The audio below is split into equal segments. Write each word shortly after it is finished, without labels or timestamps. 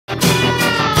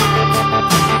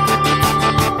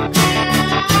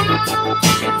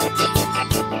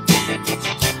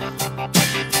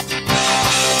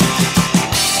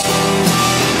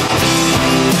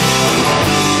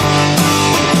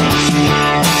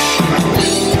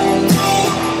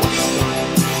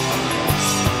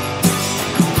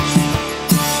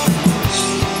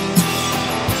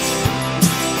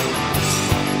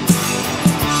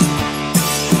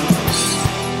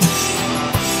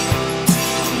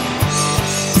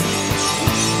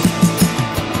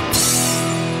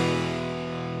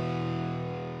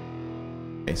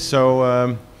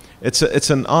so it's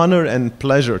an honor and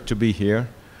pleasure to be here.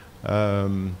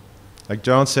 Like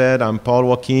John said, I'm Paul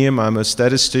Joachim. I'm a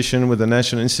statistician with the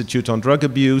National Institute on Drug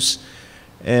Abuse,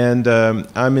 and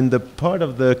I'm in the part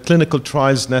of the Clinical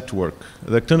Trials Network.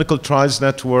 The Clinical Trials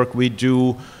Network, we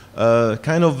do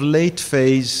kind of late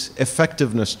phase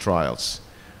effectiveness trials,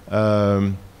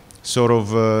 sort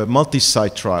of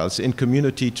multi-site trials in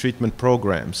community treatment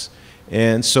programs.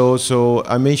 And so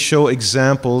I may show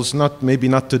examples, maybe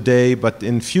not today, but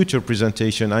in future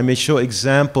presentation, I may show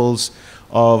examples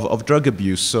of drug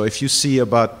abuse. So if you see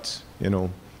about,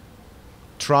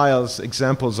 trials,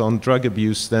 examples on drug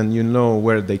abuse, then you know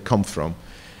where they come from.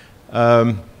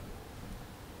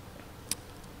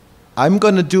 I'm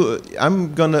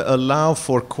gonna allow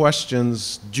for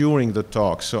questions during the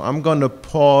talk. So I'm gonna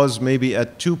pause maybe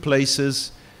at 2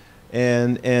 places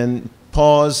and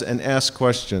pause and ask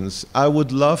questions. I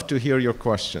would love to hear your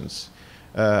questions.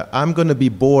 I'm going to be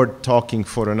bored talking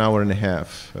for an hour and a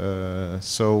half,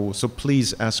 so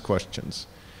please ask questions.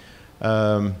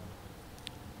 The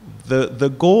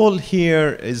goal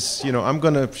here is, I'm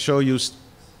going to show you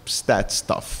stat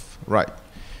stuff, right?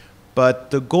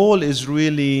 But the goal is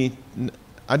really,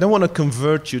 I don't want to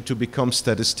convert you to become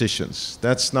statisticians.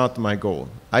 That's not my goal.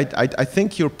 I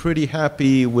think you're pretty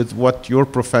happy with what your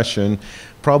profession,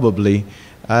 probably.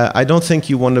 I don't think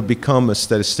you want to become a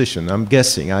statistician. I'm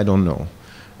guessing, I don't know.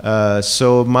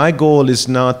 So my goal is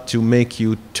not to make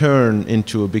you turn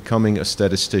into becoming a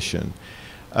statistician.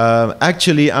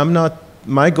 Actually,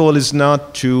 my goal is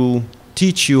not to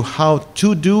teach you how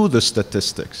to do the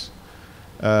statistics.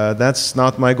 That's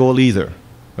not my goal either.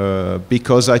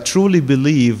 Because I truly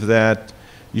believe that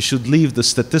you should leave the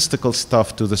statistical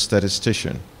stuff to the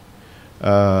statistician.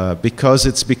 Because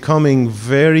it's becoming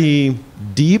very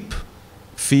deep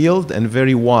field and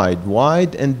very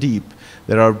wide and deep.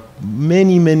 There are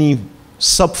many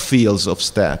subfields of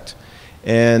stat.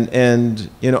 And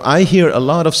I hear a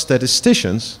lot of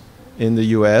statisticians in the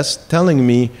US telling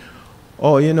me,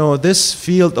 oh, this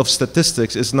field of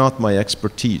statistics is not my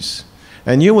expertise.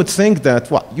 And you would think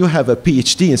that, well, you have a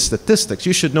PhD in statistics.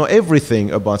 You should know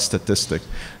everything about statistics.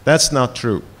 That's not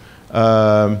true.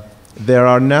 There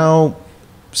are now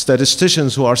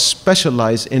statisticians who are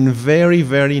specialized in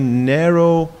very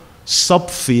narrow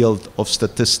subfield of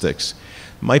statistics.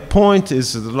 My point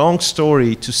is a long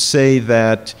story to say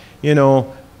that,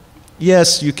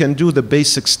 yes, you can do the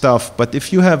basic stuff, but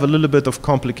if you have a little bit of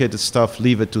complicated stuff,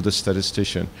 leave it to the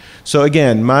statistician. So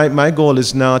again, my goal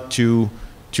is not to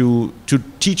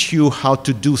teach you how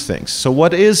to do things. So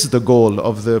what is the goal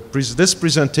of this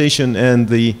presentation and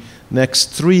the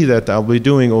next 3 that I'll be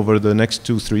doing over the next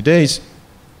 2-3 days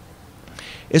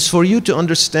is for you to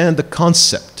understand the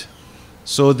concept.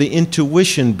 So the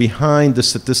intuition behind the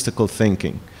statistical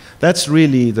thinking. That's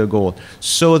really the goal.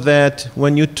 So that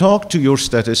when you talk to your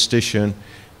statistician,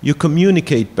 you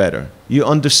communicate better. You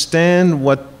understand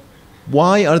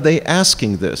why are they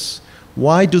asking this?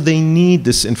 Why do they need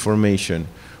this information?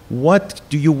 What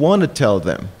do you want to tell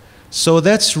them? So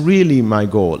that's really my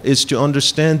goal, is to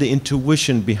understand the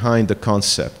intuition behind the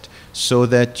concept so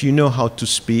that you know how to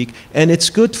speak. And it's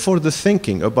good for the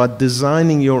thinking about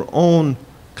designing your own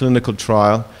clinical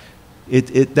trial.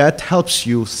 That helps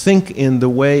you think in the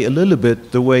way, a little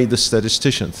bit, the way the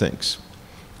statistician thinks.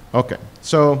 Okay,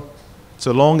 so it's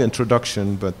a long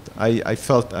introduction, but I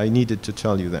felt I needed to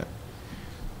tell you that.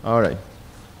 All right.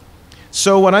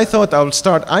 So what I thought I would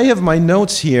start, I have my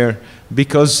notes here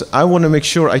because I want to make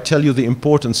sure I tell you the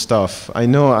important stuff. I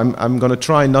know I'm going to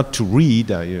try not to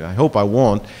read, I hope I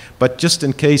won't, but just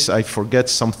in case I forget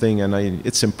something and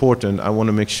it's important, I want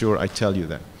to make sure I tell you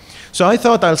that. So I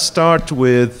thought I'll start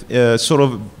with sort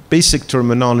of basic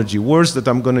terminology, words that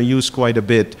I'm going to use quite a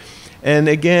bit. And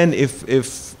again,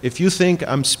 if you think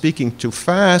I'm speaking too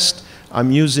fast,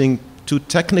 I'm using too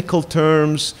technical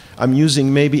terms, I'm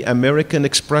using maybe American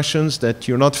expressions that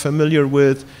you're not familiar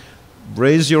with,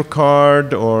 raise your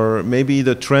card, or maybe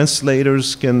the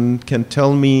translators can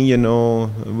tell me,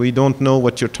 we don't know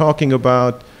what you're talking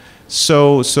about.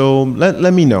 So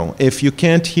let me know. If you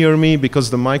can't hear me because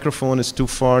the microphone is too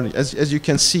far, as you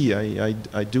can see,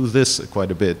 I do this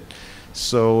quite a bit.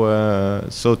 So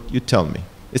you tell me.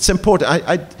 It's important.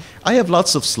 I have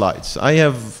lots of slides.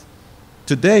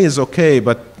 Today is okay,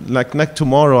 but like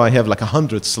tomorrow I have like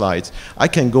 100 slides. I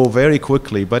can go very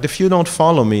quickly, but if you don't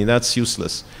follow me, that's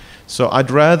useless. So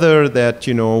I'd rather that,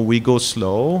 we go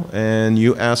slow and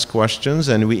you ask questions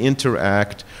and we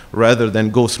interact rather than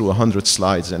go through 100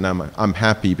 slides and I'm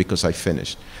happy because I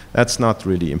finished. That's not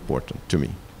really important to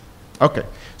me. Okay,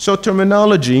 so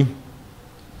terminology.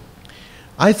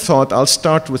 I thought I'll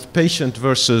start with patient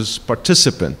versus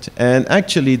participant. And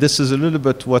actually, this is a little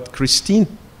bit what Christine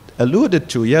alluded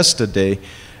to yesterday.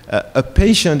 A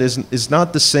patient is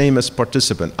not the same as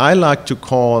participant. I like to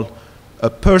call a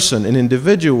person, an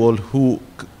individual who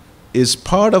is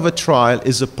part of a trial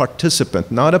is a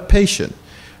participant, not a patient,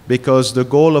 because the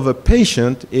goal of a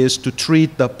patient is to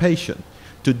treat the patient,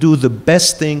 to do the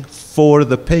best thing for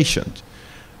the patient.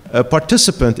 A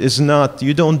participant is not,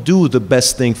 you don't do the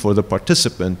best thing for the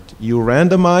participant. You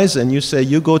randomize and you say,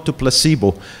 you go to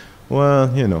placebo.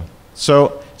 Well, you know.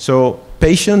 So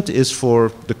patient is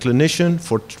for the clinician,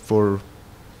 for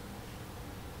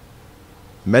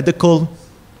medical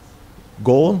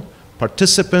goal.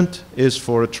 Participant is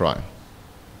for a trial.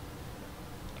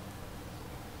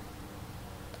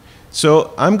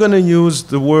 So I'm going to use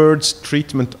the words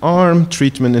treatment arm,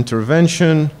 treatment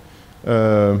intervention,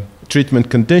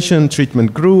 treatment condition,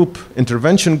 treatment group,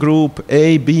 intervention group,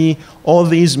 A, B. All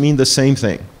these mean the same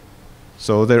thing.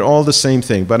 So they're all the same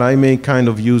thing, but I may kind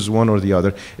of use one or the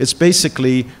other. It's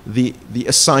basically the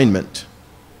assignment.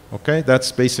 Okay?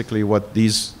 That's basically what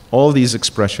all these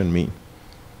expressions mean.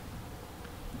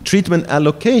 Treatment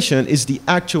allocation is the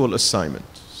actual assignment.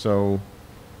 So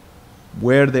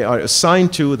where they are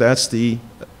assigned to, that's the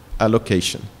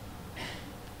allocation.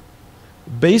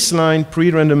 Baseline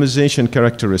pre-randomization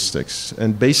characteristics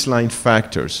and baseline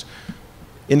factors.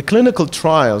 In clinical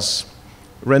trials,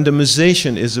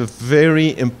 randomization is a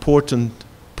very important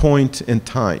point in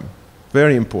time,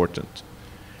 very important.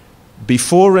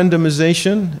 Before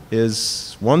randomization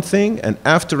is one thing, and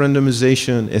after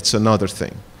randomization, it's another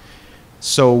thing.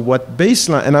 So what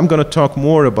baseline, and I'm going to talk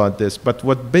more about this, but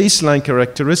what baseline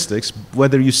characteristics,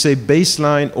 whether you say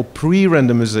baseline or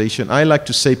pre-randomization, I like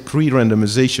to say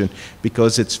pre-randomization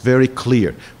because it's very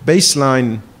clear.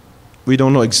 Baseline, we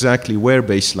don't know exactly where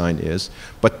baseline is,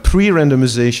 but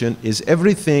pre-randomization is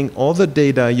everything, all the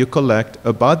data you collect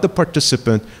about the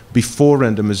participant before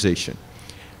randomization.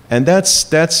 And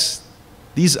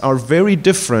these are very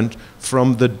different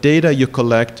from the data you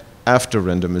collect after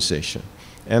randomization.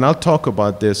 And I'll talk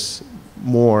about this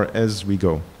more as we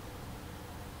go.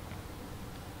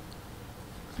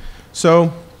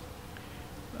 So,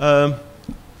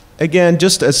 again,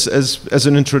 just as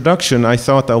an introduction, I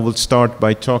thought I would start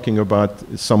by talking about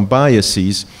some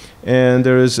biases. And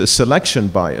there is a selection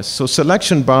bias. So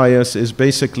selection bias is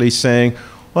basically saying,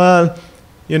 well,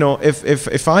 you know,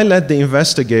 if I let the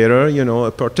investigator, you know,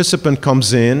 a participant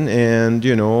comes in and,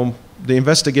 you know, the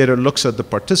investigator looks at the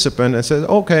participant and says,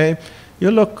 okay, you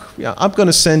look, yeah, I'm going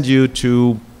to send you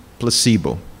to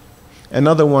placebo.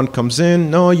 Another one comes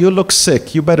in, no, you look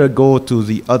sick, you better go to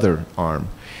the other arm.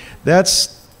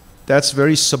 That's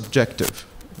very subjective,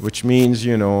 which means,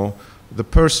 you know, the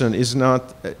person is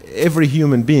not, every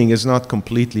human being is not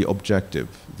completely objective.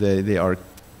 They are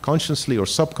consciously or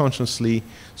subconsciously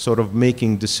sort of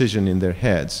making decision in their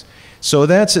heads. So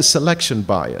that's a selection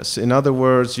bias. In other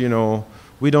words, you know,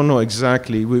 we don't know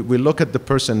exactly, we look at the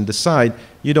person and decide,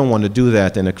 you don't want to do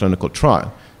that in a clinical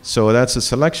trial. So that's a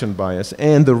selection bias.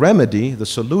 And the remedy, the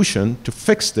solution to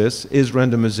fix this is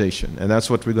randomization. And that's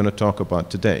what we're going to talk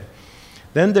about today.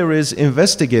 Then there is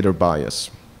investigator bias.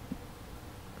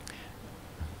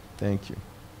 Thank you.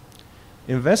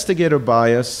 Investigator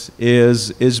bias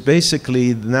is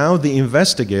basically now the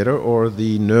investigator or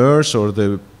the nurse or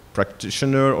the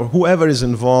practitioner or whoever is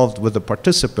involved with the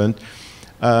participant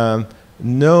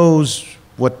knows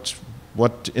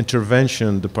what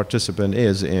intervention the participant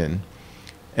is in,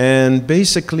 and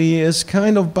basically is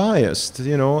kind of biased.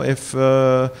 You know, if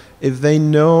they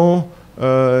know,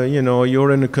 you know,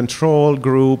 you're in a control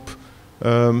group,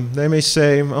 they may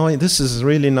say, "Oh, this is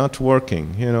really not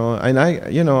working." You know, and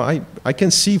I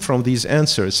can see from these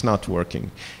answers it's not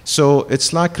working. So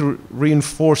it's like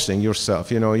reinforcing yourself.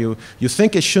 You know, you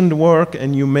think it shouldn't work,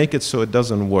 and you make it so it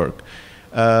doesn't work.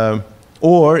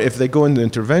 Or if they go into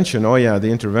intervention, oh yeah, the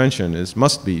intervention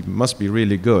must be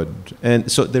really good,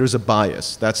 and so there is a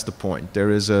bias. That's the point.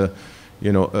 There is a,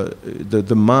 you know,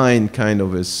 the mind kind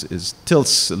of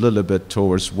tilts a little bit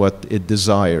towards what it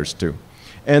desires to,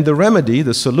 and the remedy,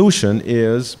 the solution,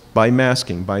 is by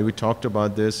masking. We talked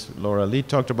about this. Laura Lee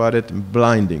talked about it.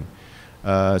 Blinding.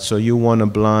 So you want to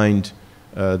blind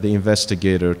the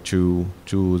investigator to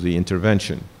the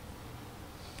intervention.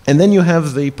 And then you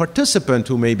have the participant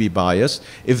who may be biased.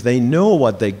 If they know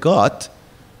what they got,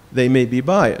 they may be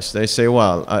biased. They say,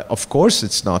 well, of course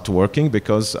it's not working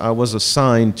because I was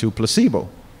assigned to placebo.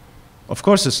 Of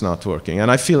course it's not working,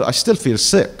 and I still feel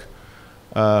sick.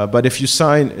 But if you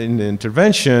sign in the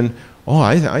intervention, oh,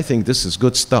 I think this is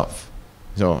good stuff.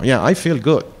 So yeah, I feel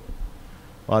good.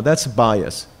 Well, that's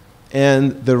bias.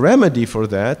 And the remedy for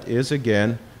that is,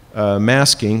 again,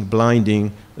 masking,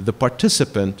 blinding the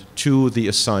participant to the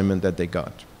assignment that they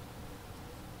got.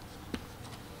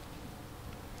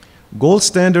 Gold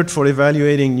standard for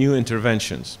evaluating new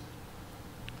interventions.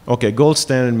 Okay, gold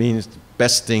standard means the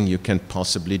best thing you can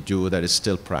possibly do that is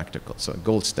still practical. So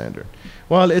gold standard.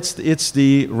 Well, it's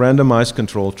the randomized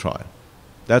controlled trial.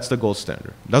 That's the gold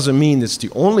standard. Doesn't mean it's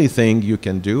the only thing you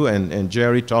can do, and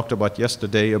Jerry talked about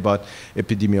yesterday about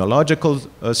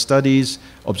epidemiological studies,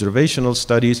 observational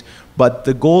studies, but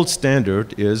the gold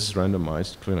standard is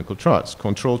randomized clinical trials,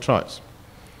 controlled trials.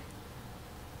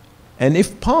 And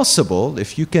if possible,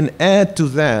 if you can add to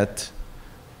that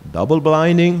double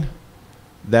blinding,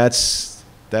 that's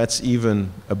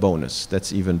even a bonus.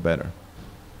 That's even better.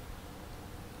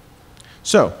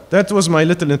 So that was my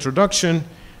little introduction.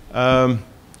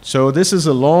 So this is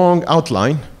a long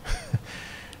outline,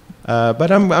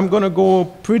 but I'm going to go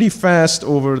pretty fast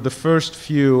over the first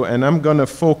few, and I'm going to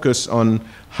focus on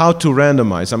how to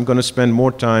randomize. I'm going to spend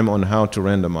more time on how to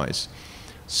randomize.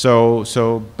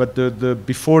 But the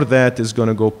before that is going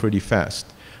to go pretty fast.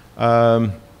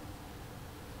 Am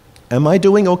I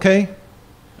doing okay?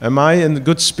 Am I in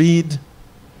good speed?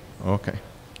 Okay,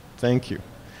 thank you.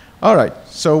 All right,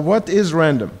 so what is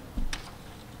random?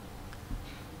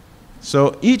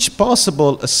 So each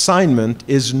possible assignment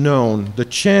is known. The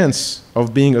chance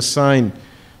of being assigned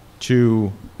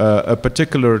to a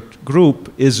particular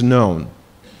group is known.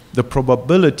 The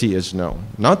probability is known.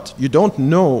 You don't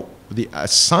know the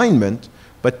assignment,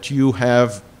 but you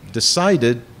have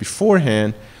decided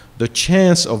beforehand the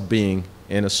chance of being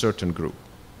in a certain group.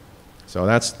 So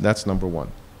that's number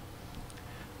one.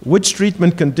 Which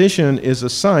treatment condition is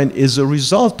assigned is a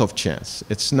result of chance.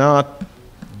 It's not,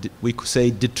 we could say,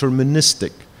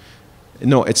 deterministic.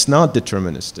 No, it's not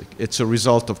deterministic. It's a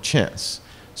result of chance.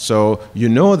 So you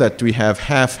know that we have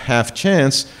half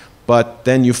chance, but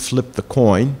then you flip the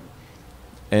coin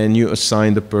and you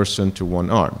assign the person to one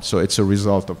arm. So it's a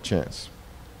result of chance.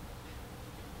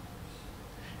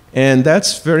 And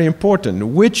that's very important.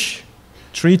 Which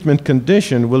treatment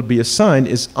condition will be assigned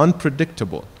is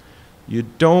unpredictable. You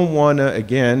don't want to,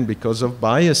 again, because of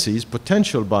biases,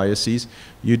 potential biases,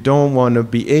 you don't want to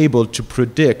be able to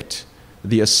predict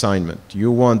the assignment.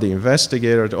 You want the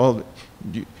investigator to,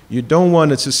 you don't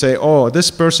want it to say, oh,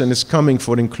 this person is coming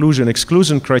for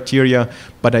inclusion-exclusion criteria,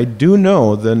 but I do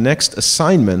know the next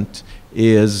assignment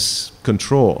is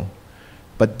control.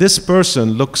 But this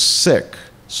person looks sick,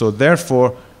 so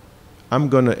therefore I'm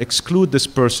going to exclude this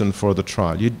person for the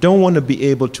trial. You don't want to be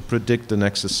able to predict the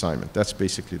next assignment. That's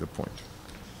basically the point.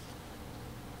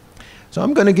 So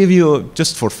I'm going to give you,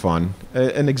 just for fun,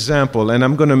 an example, and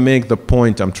I'm going to make the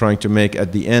point I'm trying to make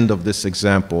at the end of this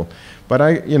example. But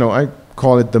I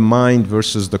call it the mind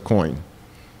versus the coin.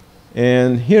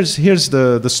 And here's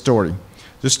the story.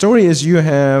 The story is you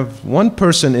have one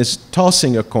person is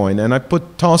tossing a coin, and I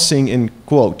put tossing in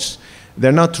quotes.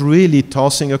 They're not really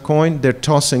tossing a coin, they're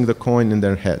tossing the coin in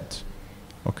their head.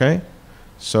 Okay?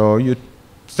 So you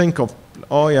think of,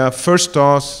 oh yeah, first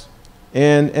toss,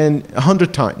 and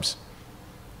 100 times.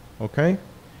 Okay?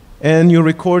 And you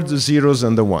record the zeros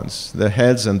and the ones, the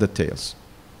heads and the tails.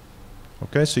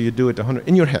 Okay, so you do it 100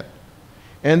 in your head.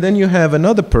 And then you have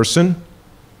another person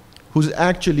who's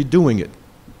actually doing it.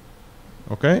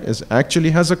 Okay,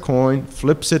 actually has a coin,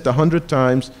 flips it 100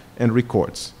 times, and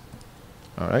records.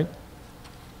 All right?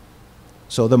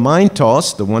 So the mind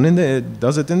toss, the one in the head,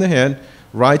 does it in the head,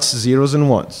 writes zeros and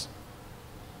ones.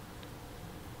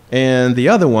 And the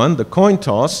other one, the coin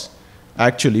toss,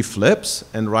 actually flips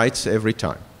and writes every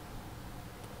time.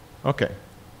 Okay.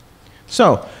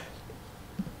 So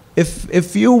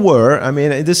if you were, I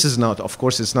mean, this is not, of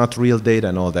course, it's not real data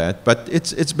and all that, but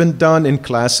it's been done in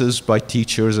classes by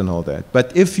teachers and all that.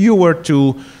 But if you were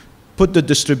to put the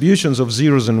distributions of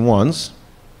zeros and ones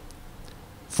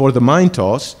for the mind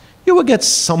toss, you will get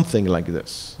something like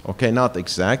this. Okay, not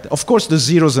exact. Of course, the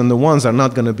zeros and the ones are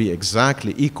not going to be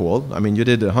exactly equal. I mean, you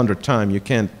did it 100 times, you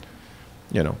can't,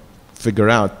 figure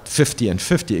out 50 and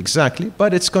 50 exactly,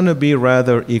 but it's going to be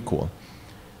rather equal.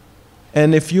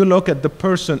 And if you look at the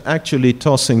person actually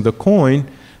tossing the coin,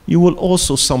 you will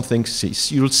also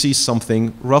see. You'll see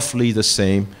something roughly the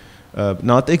same,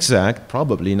 not exact,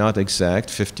 probably not exact,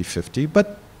 50-50,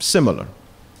 but similar.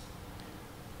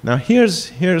 Now here's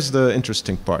the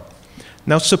interesting part.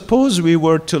 Now suppose we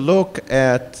were to look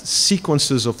at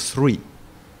sequences of 3.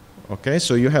 Okay,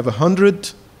 so you have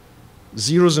 100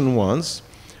 zeros and ones,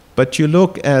 but you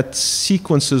look at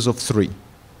sequences of 3.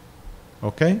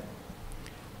 Okay?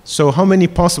 So how many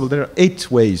possible? There are 8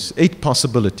 ways, 8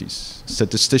 possibilities.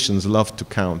 Statisticians love to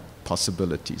count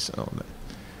possibilities and all that.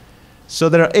 So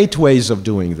there are 8 ways of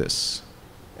doing this.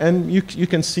 And you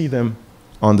can see them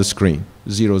on the screen.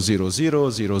 0, 0, 0,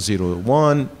 0, 0,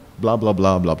 1, blah, blah,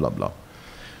 blah, blah, blah, blah.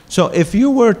 So if you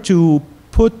were to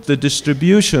put the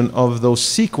distribution of those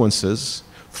sequences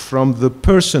from the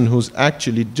person who's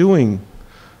actually doing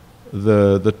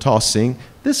the tossing,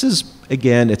 this is,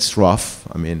 again, it's rough.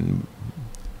 I mean,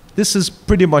 this is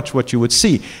pretty much what you would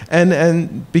see.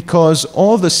 And because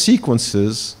all the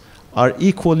sequences are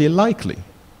equally likely.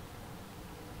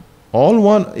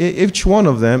 Each one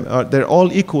of them, they're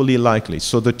all equally likely.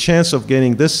 So the chance of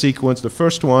getting this sequence, the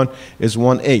first one is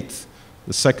 1/8.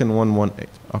 The second one, 1/8.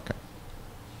 Okay.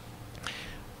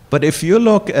 But if you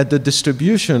look at the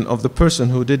distribution of the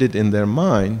person who did it in their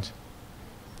mind,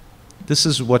 this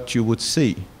is what you would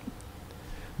see.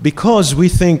 Because we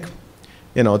think,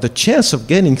 you know, the chance of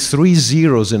getting 3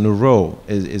 zeros in a row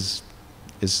is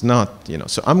not, you know.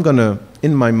 So I'm going to,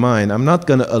 in my mind, I'm not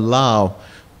going to allow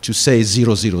to say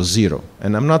 0, 0, 0.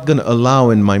 And I'm not going to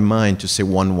allow in my mind to say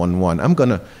 1, 1,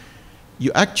 1.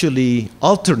 You actually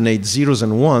alternate zeros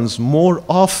and ones more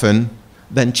often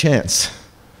than chance.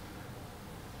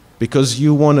 Because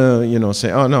you want to, you know,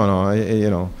 say, oh, no,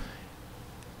 you know.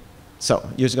 So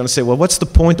you're going to say, well, what's the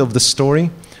point of the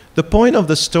story? The point of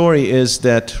the story is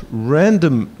that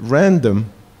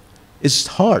random is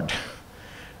hard.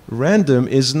 Random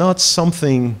is not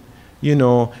something, you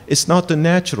know, it's not the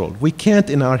natural. We can't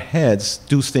in our heads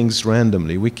do things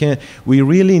randomly. We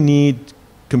really need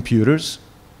computers,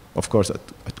 of course, a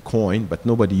coin, but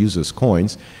nobody uses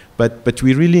coins. But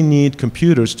we really need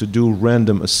computers to do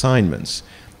random assignments.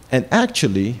 And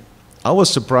actually, I was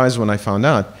surprised when I found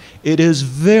out, it is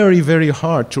very, very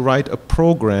hard to write a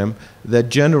program that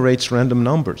generates random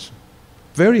numbers.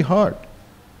 Very hard.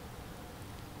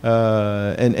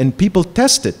 And people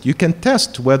test it. You can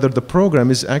test whether the program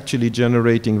is actually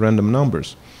generating random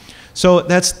numbers. So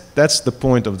that's the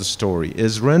point of the story,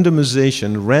 is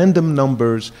randomization, random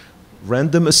numbers,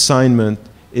 random assignment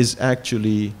is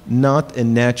actually not a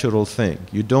natural thing.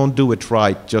 You don't do it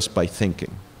right just by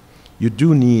thinking. You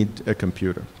do need a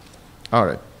computer. All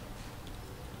right.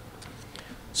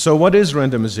 So what is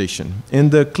randomization?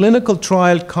 In the clinical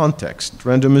trial context,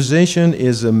 randomization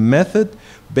is a method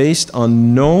based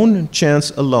on known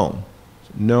chance alone,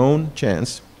 known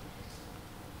chance,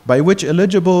 by which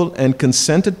eligible and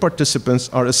consented participants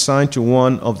are assigned to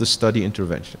one of the study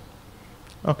intervention.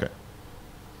 Okay.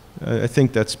 I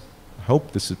think I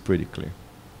hope this is pretty clear.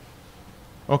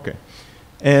 Okay.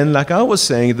 And like I was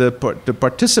saying, the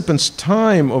participant's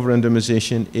time of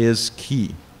randomization is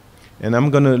key. And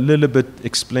I'm going to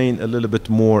explain a little bit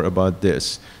more about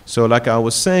this. So like I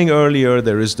was saying earlier,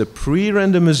 there is the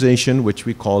pre-randomization, which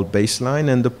we call baseline,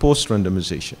 and the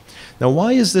post-randomization. Now,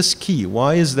 why is this key?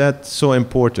 Why is that so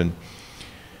important?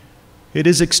 It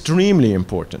is extremely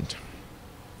important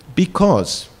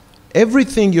because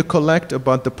everything you collect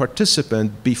about the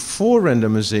participant before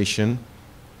randomization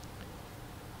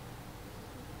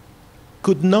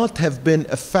could not have been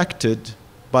affected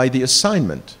by the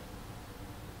assignment.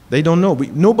 They don't know.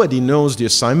 Nobody knows the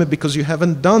assignment because you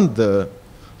haven't done the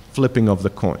flipping of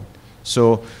the coin.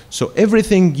 So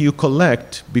everything you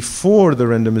collect before the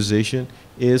randomization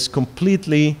is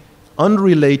completely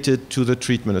unrelated to the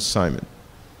treatment assignment.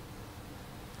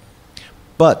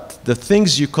 But the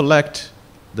things you collect,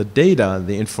 the data,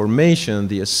 the information,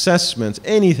 the assessments,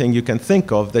 anything you can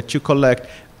think of that you collect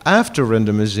after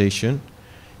randomization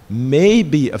may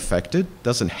be affected,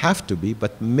 doesn't have to be,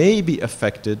 but may be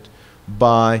affected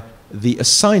by the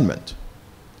assignment.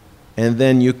 And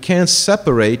then you can't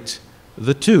separate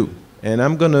the two. And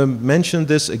I'm going to mention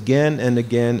this again and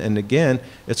again and again.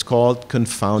 It's called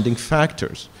confounding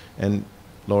factors. And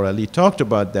Laura Lee talked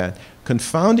about that.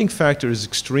 Confounding factor is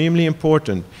extremely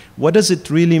important. What does it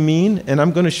really mean? And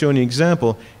I'm going to show you an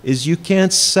example, is you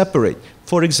can't separate.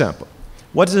 For example,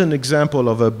 what is an example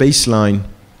of a baseline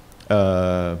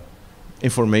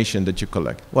information that you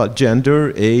collect? Well,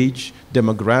 gender, age,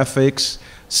 demographics,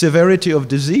 severity of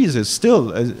disease is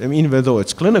still, I mean, even though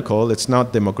it's clinical, it's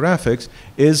not demographics,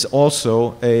 is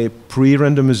also a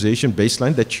pre-randomization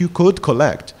baseline that you could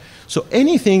collect. So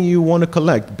anything you want to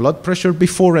collect, blood pressure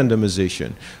before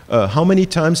randomization, how many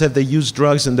times have they used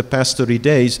drugs in the past 30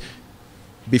 days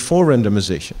before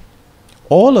randomization?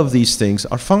 All of these things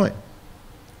are fine.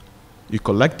 You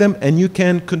collect them and you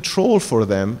can control for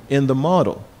them in the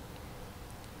model.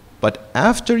 But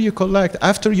after you collect,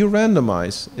 after you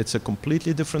randomize, it's a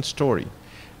completely different story.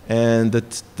 And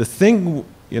the thing,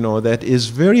 you know, that is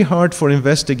very hard for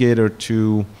investigator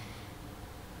to,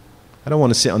 I don't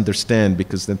want to say understand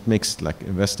because that makes like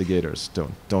investigators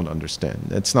don't understand.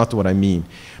 That's not what I mean.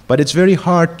 But it's very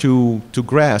hard to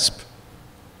grasp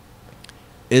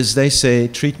is they say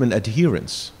treatment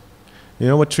adherence. You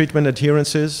know what treatment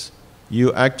adherence is?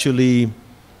 You actually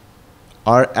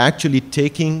are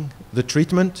taking the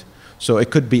treatment. So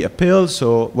it could be a pill,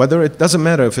 so whether it doesn't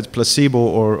matter if it's placebo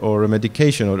or a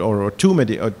medication or two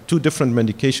different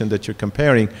medications that you're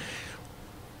comparing,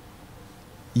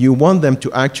 you want them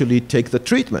to actually take the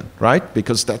treatment, right?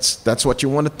 Because that's what you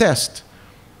want to test.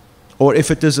 Or if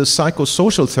it is a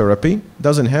psychosocial therapy,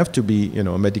 doesn't have to be, you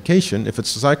know, a medication. If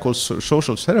it's a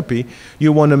psychosocial therapy,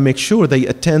 you want to make sure they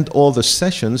attend all the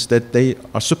sessions that they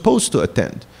are supposed to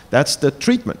attend. That's the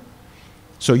treatment.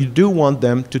 So you do want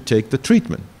them to take the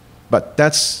treatment. But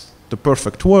that's the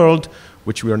perfect world,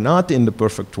 which we are not in the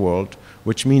perfect world,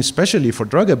 which means especially for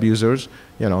drug abusers,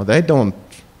 you know, they don't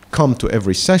come to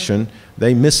every session.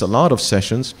 They miss a lot of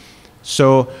sessions.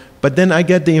 So, but then I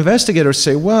get the investigators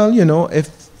say, well, you know,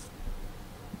 if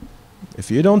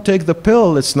you don't take the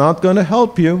pill, it's not going to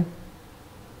help you.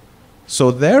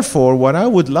 So therefore, what I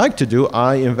would like to do,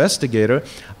 investigator,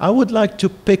 I would like to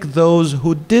pick those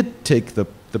who did take the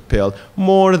pill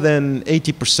more than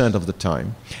 80% of the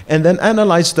time, and then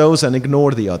analyze those and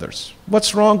ignore the others.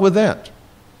 What's wrong with that?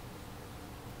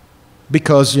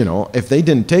 Because, you know, if they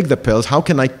didn't take the pills, how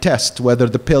can I test whether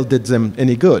the pill did them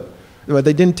any good? Well,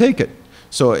 they didn't take it.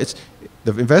 So it's,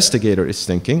 the investigator is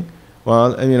thinking,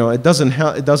 well, you know, it doesn't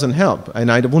help, and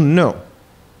I wouldn't know.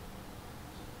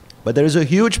 But there is a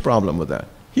huge problem with that.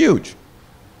 Huge.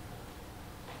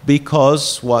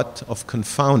 Because what? Of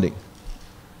confounding.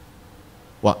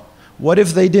 What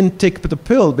if they didn't take the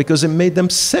pill because it made them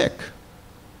sick?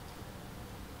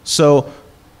 So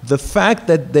the fact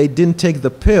that they didn't take the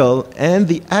pill and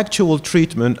the actual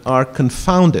treatment are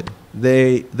confounded.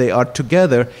 They are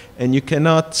together, and you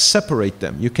cannot separate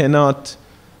them. You cannot,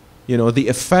 you know, the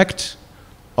effect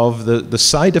of the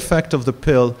side effect of the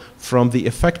pill from the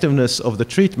effectiveness of the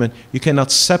treatment, you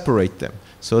cannot separate them.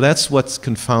 So that's what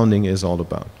confounding is all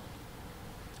about.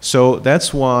 So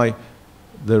that's why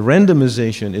the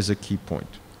randomization is a key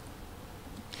point.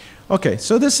 Okay,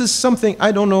 so this is something,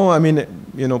 I don't know, I mean,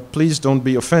 you know, please don't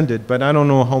be offended, but I don't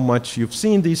know how much you've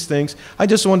seen these things. I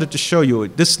just wanted to show you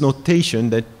this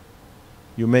notation that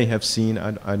you may have seen,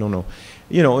 I don't know.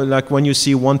 You know, like when you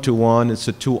see 1-to-1, it's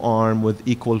a 2-arm with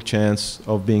equal chance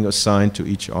of being assigned to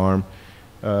each arm.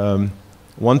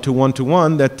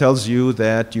 1-to-1-to-1, that tells you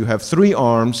that you have 3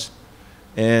 arms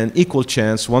and equal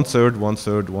chance, 1/3,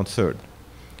 1/3, 1/3.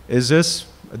 Is this,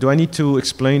 do I need to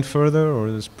explain further, or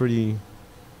is this pretty,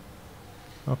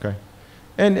 okay.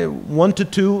 And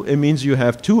 1-to-2, it means you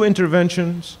have 2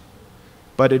 interventions,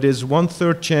 but it is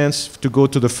 1/3 chance to go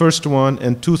to the first one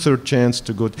and 2/3 chance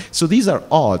to go to, so these are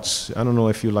odds. I don't know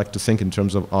if you like to think in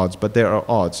terms of odds, but there are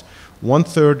odds.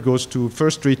 1/3 goes to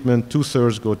first treatment,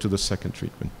 2/3 go to the second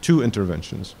treatment, 2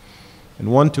 interventions. And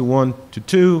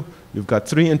 1-to-1-to-2, you've got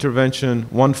 3 intervention,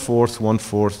 1/4,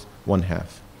 1/4,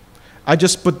 1/2. I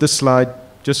just put this slide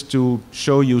just to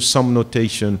show you some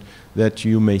notation that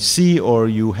you may see or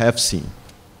you have seen.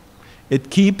 It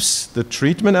keeps the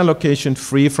treatment allocation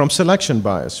free from selection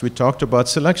bias. We talked about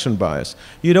selection bias.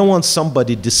 You don't want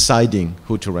somebody deciding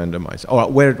who to randomize or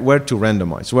where to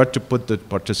randomize, where to put the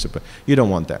participant. You don't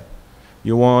want that.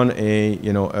 You want a,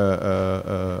 you know,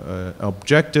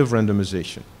 objective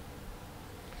randomization.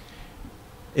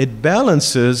 It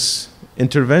balances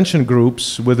intervention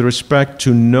groups with respect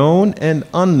to known and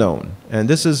unknown. And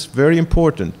this is very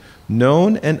important.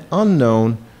 Known and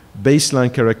unknown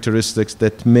baseline characteristics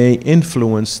that may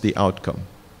influence the outcome.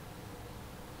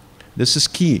 This is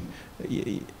key.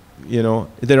 You know,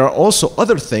 there are also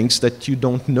other things that you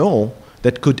don't know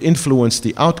that could influence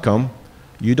the outcome.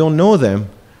 You don't know them,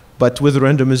 but with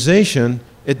randomization,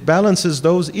 it balances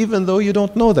those even though you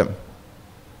don't know them.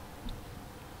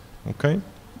 Okay?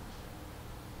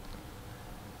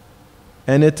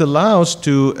 And it allows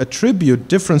to attribute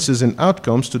differences in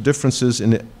outcomes to differences in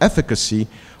the efficacy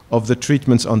of the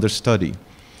treatments under study.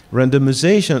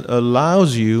 Randomization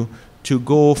allows you to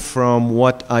go from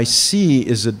what I see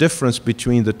is a difference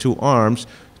between the 2 arms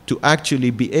to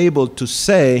actually be able to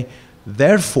say,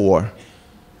 therefore,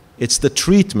 it's the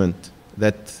treatment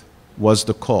that was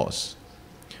the cause.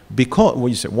 Because, well,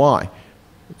 you say, why?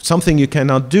 Something you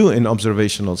cannot do in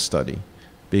observational study,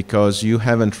 because you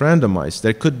haven't randomized.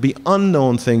 There could be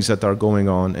unknown things that are going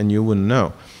on and you wouldn't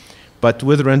know. But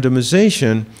with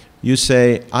randomization, you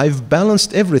say, I've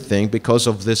balanced everything because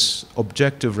of this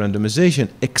objective randomization,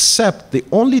 except the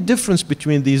only difference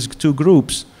between these 2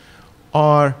 groups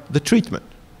are the treatment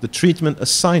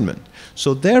assignment.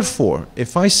 So therefore,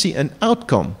 if I see an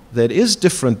outcome that is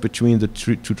different between the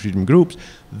 2 treatment groups,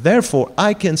 therefore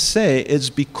I can say it's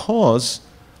because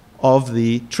of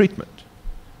the treatment.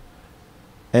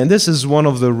 And this is one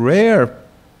of the rare,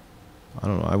 I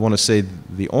don't know, I want to say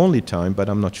the only time, but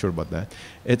I'm not sure about that.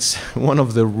 It's one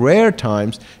of the rare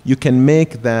times you can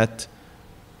make that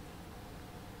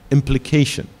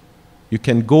implication. You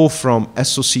can go from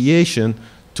association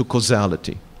to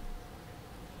causality.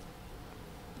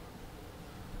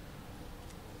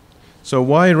 So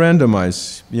why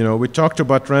randomize? You know, we talked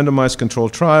about randomized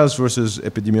controlled trials versus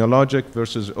epidemiologic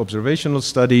versus observational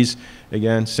studies.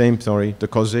 Again, same story, the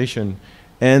causation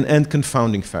and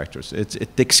confounding factors.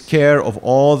 It takes care of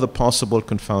all the possible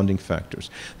confounding factors.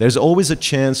 There's always a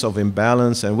chance of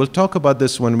imbalance, and we'll talk about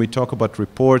this when we talk about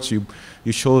reports. You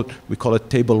show, we call it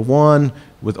table 1,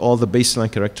 with all the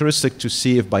baseline characteristics to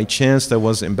see if by chance there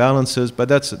was imbalances, but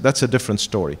that's a different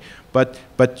story. But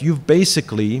you've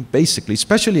basically,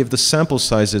 especially if the sample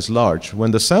size is large,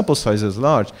 when the sample size is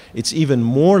large, it's even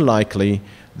more likely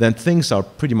that things are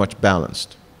pretty much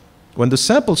balanced. When the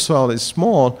sample size is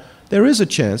small, there is a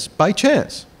chance, by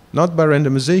chance, not by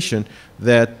randomization,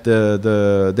 that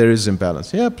there is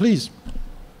imbalance. Yeah, please.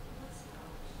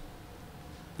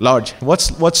 Large.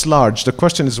 What's large? The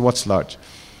question is what's large?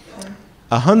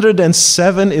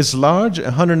 107 is large,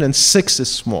 106 is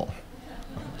small.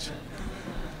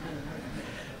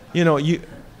 You know,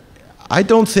 I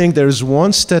don't think there is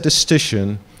one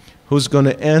statistician who's going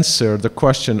to answer the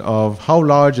question of how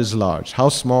large is large, how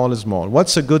small is small,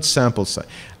 what's a good sample size.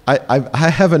 I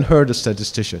haven't heard a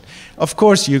statistician. Of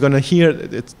course, you're going to hear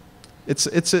it's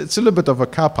a little bit of a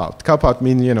cop-out. Cop-out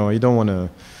means, you know, you don't want to,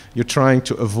 you're trying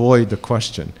to avoid the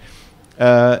question.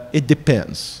 It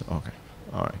depends. Okay,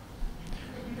 all right.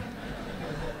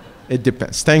 It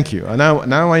depends. Thank you.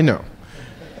 Now I know.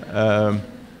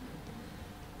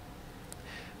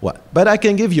 But I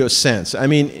can give you a sense. I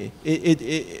mean,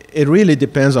 it really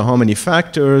depends on how many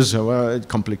factors,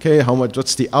 complicate,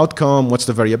 what's the outcome, what's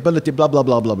the variability, blah, blah,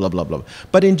 blah, blah, blah, blah, blah.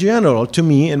 But in general, to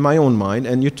me, in my own mind,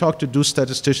 and you talk to two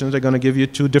statisticians, they're going to give you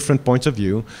two different points of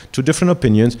view, two different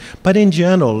opinions. But in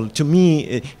general, to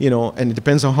me, you know, and it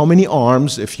depends on how many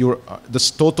arms. If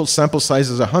the total sample size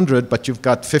is 100, but you've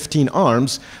got 15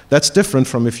 arms, that's different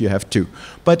from if you have 2.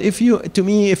 But to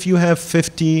me, if you have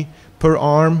 50 per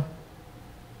arm,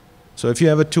 so if you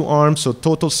have a 2 arms, so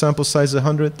total sample size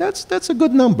 100, that's a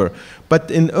good number.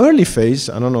 But in early phase,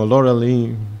 I don't know, Laura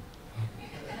Lee.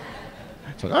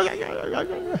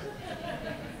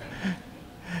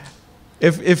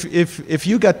 If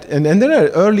you got, and there are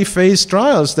early phase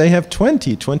trials, they have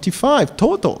 20, 25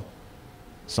 total.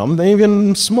 Some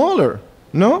even smaller,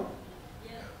 no?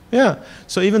 Yeah,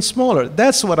 so even smaller.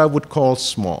 That's what I would call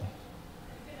small.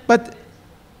 But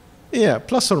yeah,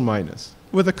 plus or minus,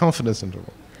 with a confidence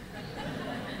interval.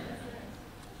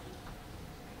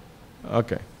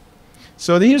 Okay,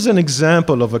 so here's an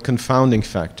example of a confounding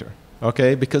factor,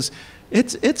 okay? Because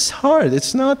it's hard,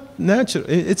 it's not natural,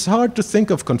 it's hard to think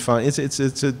of confounding.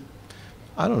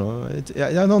 I don't know,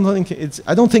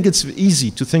 I don't think it's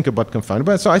easy to think about confounding,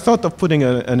 but so I thought of putting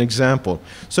an example.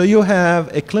 So you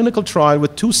have a clinical trial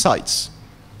with 2 sites.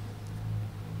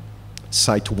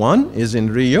 Site 1 is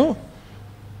in Rio,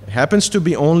 it happens to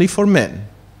be only for men,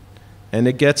 and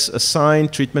it gets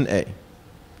assigned treatment A.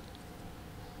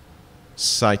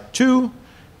 Site 2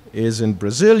 is in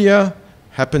Brasilia,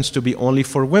 happens to be only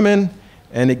for women,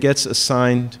 and it gets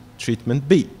assigned treatment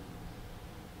B.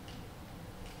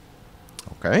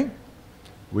 Okay,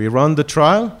 we run the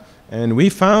trial, and we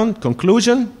found,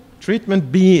 conclusion,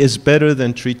 treatment B is better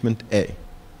than treatment A.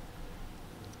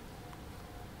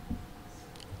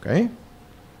 Okay,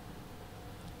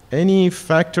 any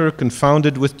factor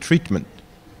confounded with treatment?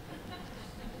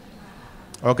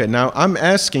 Okay, now I'm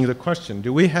asking the question,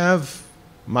 do we have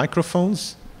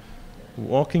microphones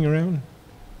walking around?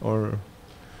 Or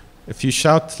if you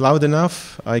shout loud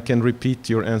enough, I can repeat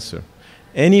your answer.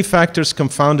 Any factors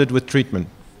confounded with treatment?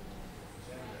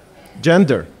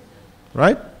 Gender,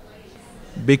 right?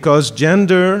 Because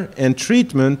gender and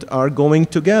treatment are going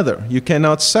together. You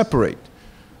cannot separate.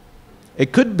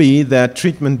 It could be that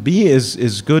treatment B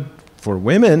is good for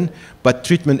women, but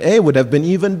treatment A would have been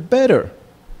even better.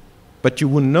 But you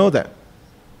wouldn't know that.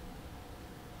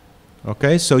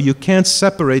 Okay, so you can't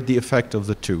separate the effect of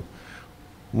the two.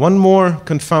 One more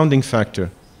confounding factor.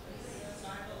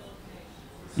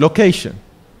 Location.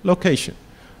 Location.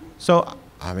 So,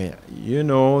 I mean, you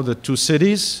know the 2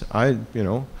 cities,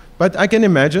 but I can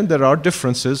imagine there are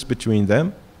differences between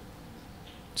them.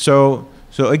 So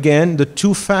again, the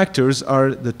 2 factors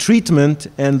are the treatment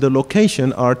and the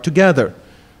location are together.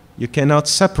 You cannot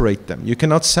separate them. You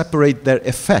cannot separate their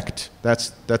effect.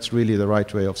 That's really the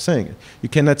right way of saying it. You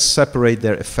cannot separate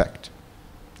their effect.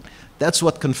 That's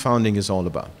what confounding is all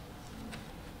about.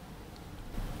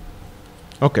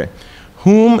 Okay.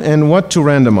 whom and what to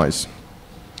randomize.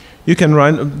 You can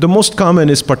the most common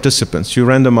is participants. You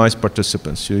randomize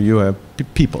participants. You have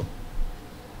people.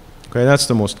 Okay, that's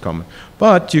the most common.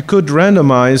 But you could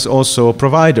randomize also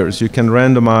providers. You can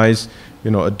randomize,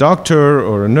 a doctor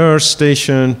or a nurse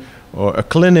station or a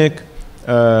clinic.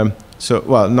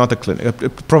 Well, not a clinic, a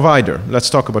provider. Let's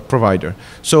talk about provider.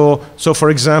 So for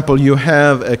example, you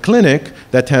have a clinic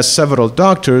that has several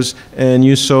doctors, and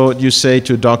you say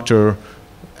to Dr.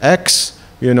 X,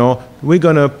 we're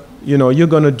gonna, you're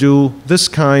gonna do this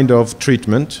kind of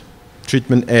treatment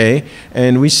A,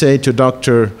 and we say to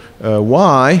Dr.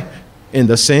 Y in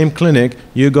the same clinic,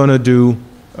 you're gonna do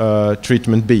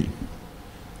treatment B.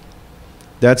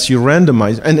 That's you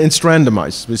randomize, and it's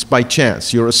randomized. It's by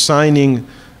chance. You're assigning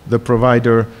the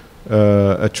provider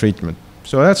a treatment.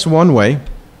 So that's one way.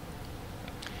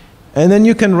 And then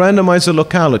you can randomize a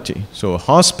locality. So a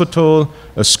hospital,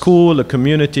 a school, a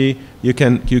community, you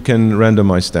can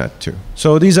randomize that too.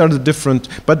 So these are the different,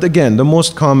 but again, the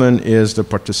most common is the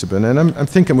participant. And I'm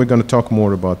thinking we're going to talk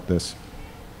more about this.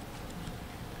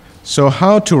 So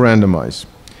how to randomize?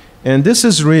 And this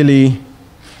is really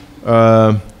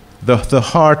the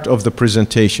heart of the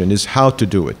presentation, is how to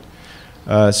do it.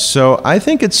 So I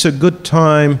think it's a good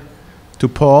time to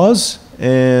pause,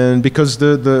 and because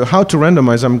the how to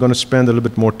randomize, I'm going to spend a little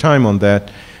bit more time on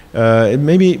that.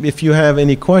 Maybe if you have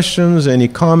any questions, any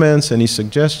comments, any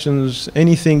suggestions,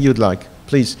 anything you'd like,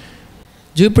 please.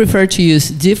 Do you prefer to use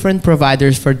different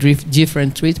providers for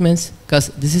different treatments? Because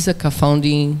this is a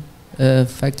confounding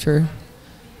factor.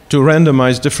 To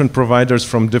randomize different providers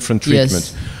from different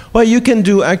treatments. Yes. Well, you can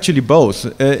do actually both,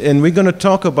 and we're going to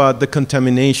talk about the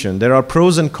contamination. There are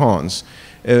pros and cons.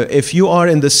 If you are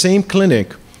in the same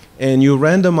clinic and you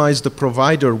randomize the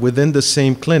provider within the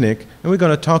same clinic, and we're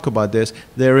going to talk about this,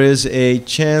 there is a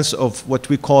chance of what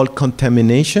we call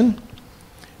contamination,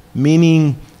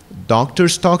 meaning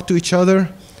doctors talk to each other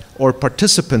or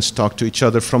participants talk to each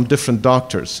other from different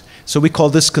doctors. So we call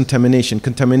this contamination.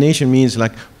 Contamination means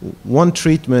like one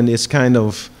treatment is kind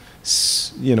of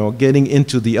getting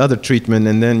into the other treatment,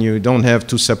 and then you don't have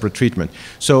two separate treatments.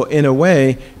 So in a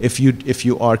way, if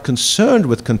you are concerned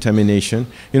with contamination,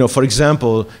 for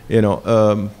example,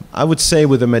 I would say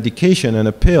with a medication and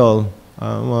a pill,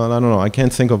 well, I don't know, I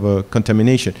can't think of a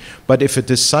contamination. But if it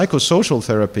is psychosocial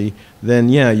therapy, then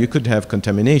yeah, you could have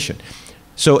contamination.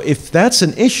 So if that's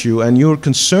an issue and you're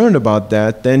concerned about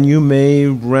that, then you may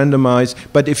randomize.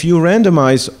 But if you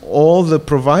randomize all the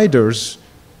providers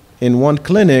in one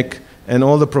clinic and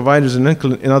all the providers in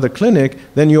another clinic,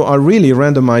 then you are really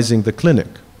randomizing the clinic.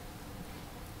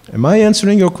 Am I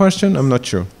answering your question? I'm not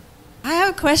sure. I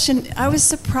have a question. I was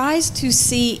surprised to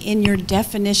see in your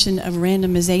definition of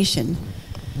randomization,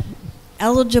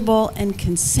 eligible and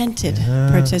consented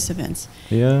participants.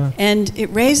 Yeah. And it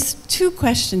raised two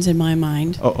questions in my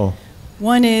mind. Uh-oh.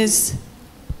 One is,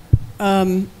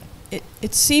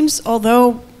 it seems,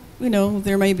 although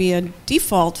there may be a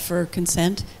default for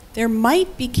consent, there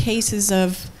might be cases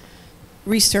of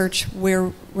research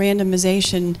where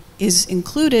randomization is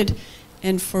included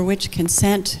and for which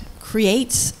consent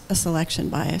creates a selection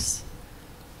bias.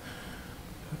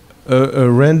 A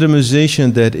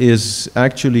randomization that is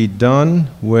actually done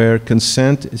where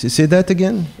consent, say that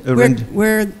again?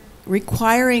 Where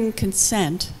requiring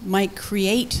consent might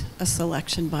create a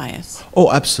selection bias.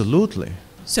 Oh, absolutely.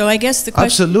 So I guess the question...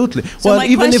 Absolutely. So well,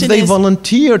 even if they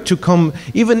volunteer to come,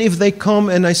 even if they come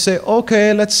and I say,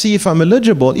 okay, let's see if I'm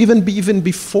eligible, even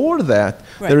before that,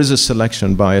 right, there is a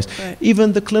selection bias. Right.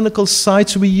 Even the clinical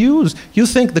sites we use, you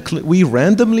think we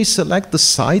randomly select the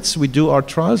sites we do our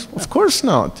trials? Of course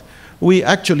not. We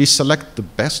actually select the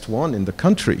best one in the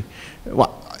country.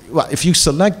 Well, if you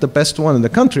select the best one in the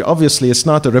country, obviously it's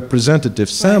not a representative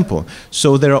sample. Right.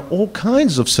 So there are all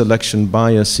kinds of selection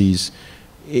biases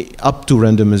up to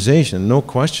randomization, no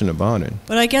question about it.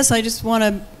 But I guess I just want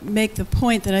to make the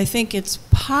point that I think it's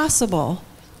possible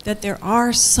that there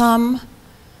are some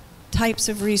types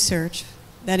of research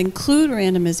that include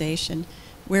randomization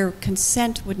where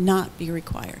consent would not be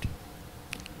required.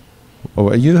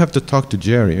 Oh, you have to talk to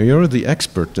Jerry. You're the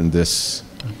expert in this.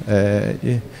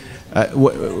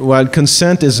 While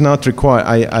consent is not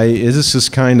required, this is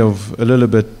kind of a little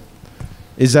bit.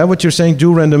 Is that what you're saying?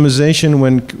 Do randomization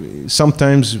when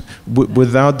sometimes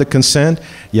without the consent?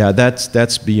 Yeah,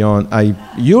 that's beyond.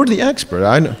 You're the expert.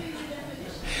 I know.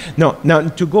 No, now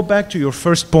to go back to your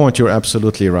first point, you're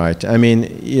absolutely right. I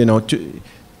mean,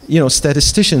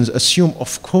 statisticians assume,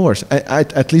 of course,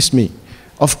 at least me.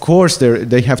 Of course,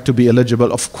 they have to be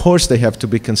eligible. Of course, they have to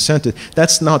be consented.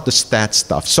 That's not the stat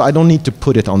stuff. So I don't need to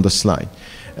put it on the slide.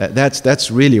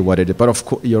 That's really what it is. But of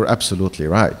course, you're absolutely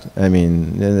right. I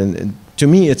mean, to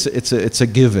me, it's a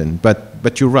given.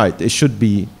 But you're right. It should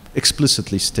be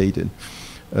explicitly stated.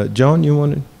 John, you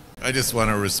want to? I just want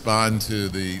to respond to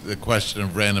the question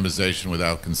of randomization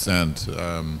without consent.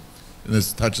 And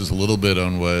this touches a little bit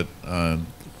on what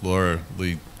Laura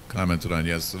Lee commented on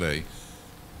yesterday.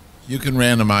 You can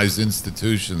randomize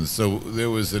institutions. So there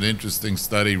was an interesting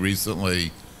study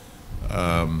recently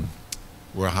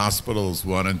where hospitals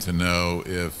wanted to know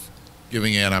if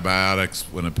giving antibiotics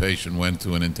when a patient went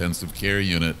to an intensive care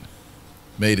unit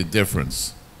made a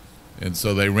difference. And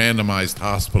so they randomized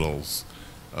hospitals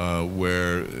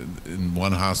where in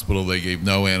one hospital they gave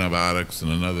no antibiotics, in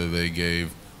another they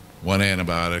gave one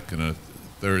antibiotic, and a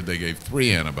third they gave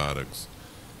 3 antibiotics.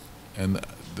 And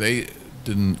they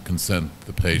didn't consent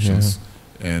the patients,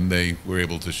 and they were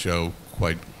able to show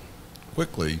quite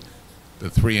quickly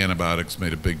that 3 antibiotics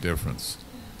made a big difference.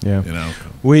 Yeah, in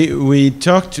outcome. We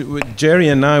talked. Jerry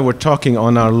and I were talking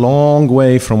on our long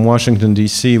way from Washington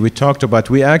D.C. We talked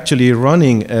about we actually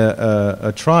running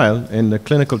a trial in the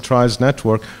Clinical Trials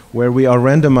Network where we are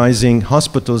randomizing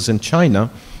hospitals in China,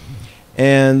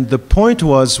 and the point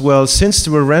was, well, since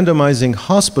we're randomizing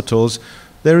hospitals,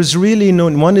 there is really no.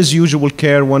 One is usual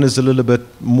care, one is a little bit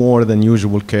more than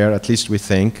usual care. At least we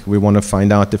think. We want to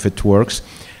find out if it works,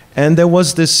 and there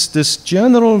was this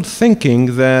general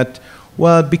thinking that,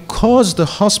 well, because the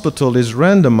hospital is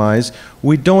randomized,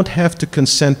 we don't have to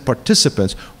consent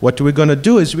participants. What we're going to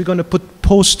do is we're going to put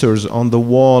posters on the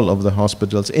wall of the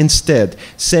hospitals instead,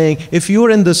 saying, if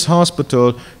you're in this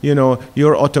hospital, you know,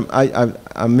 you're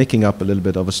I'm making up a little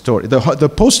bit of a story. The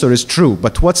poster is true,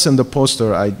 but what's in the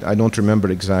poster, I don't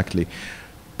remember exactly.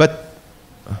 But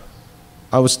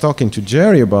I was talking to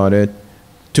Jerry about it.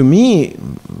 To me,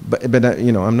 but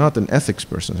you know, I'm not an ethics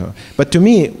person, but to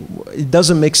me, it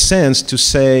doesn't make sense to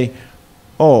say,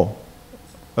 oh,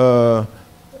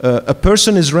 a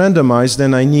person is randomized,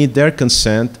 then I need their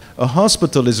consent. A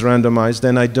hospital is randomized,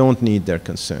 then I don't need their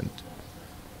consent.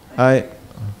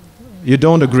 You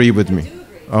don't agree with me?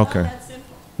 Okay.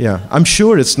 Yeah, I'm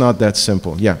sure it's not that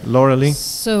simple. Yeah, Laura Lee?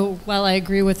 So while I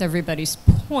agree with everybody's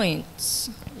points,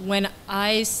 when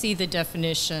I see the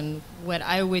definition, what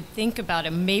I would think about,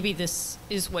 and maybe this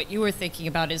is what you were thinking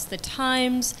about, is the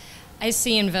times I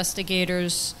see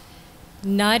investigators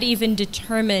not even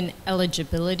determine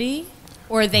eligibility,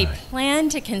 or they plan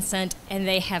to consent and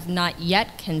they have not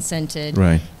yet consented.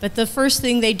 Right. But the first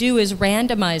thing they do is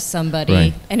randomize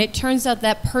somebody, and it turns out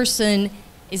that person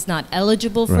is not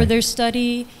eligible for their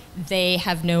study. They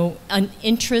have no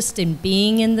interest in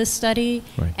being in the study.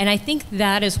 And I think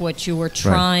that is what you were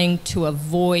trying to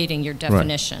avoid in your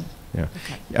definition. Yeah,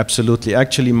 absolutely.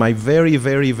 Actually, my very,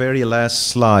 very, very last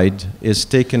slide is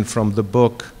taken from the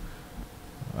book.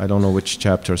 I don't know which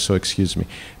chapter, so excuse me.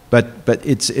 But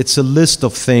it's a list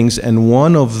of things, and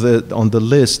one of on the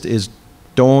list is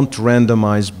don't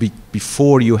randomize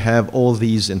before you have all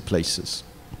these in places.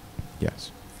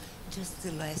 Yes. Just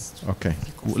the last. Okay.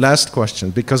 Last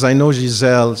question, because I know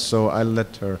Giselle, so I'll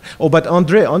let her. Oh, but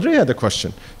Andre had a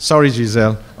question. Sorry,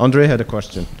 Giselle. Andre had a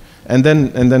question, and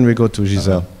then we go to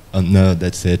Giselle. No,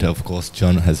 that's it. Of course,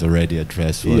 John has already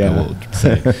addressed what I would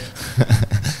say.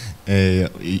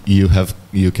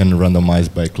 You can randomize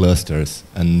by clusters,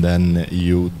 and then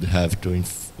you have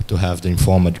to have the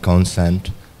informed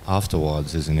consent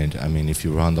afterwards, isn't it? I mean, if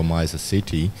you randomize a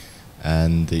city,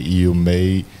 and you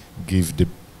may give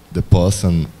the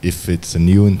person, if it's a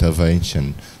new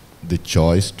intervention, the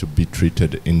choice to be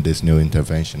treated in this new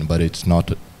intervention. But it's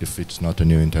not, if it's not a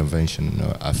new intervention,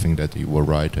 I think that you were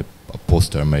right, a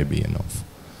poster may be enough.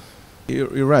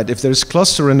 You're right. If there's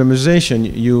cluster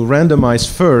randomization, you randomize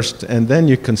first and then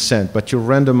you consent, but you're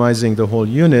randomizing the whole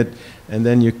unit, and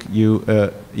then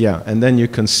and then you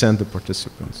consent the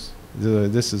participants.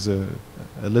 This is a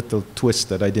little twist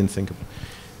that I didn't think of.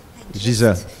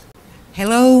 Giselle.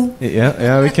 Hello.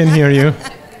 Yeah, we can hear you.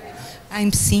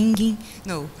 I'm singing.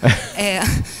 No.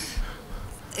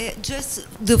 Just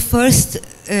the first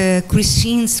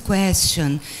Christine's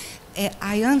question.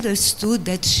 I understood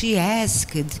that she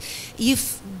asked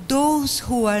if those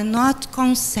who are not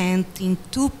consenting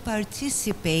to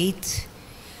participate,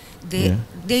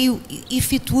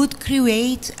 if it would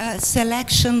create a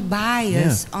selection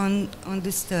bias on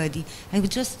the study. I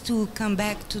would just to come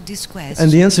back to this question.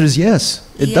 And the answer is yes,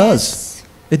 it does.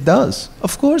 It does.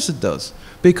 Of course it does.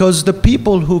 Because the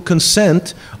people who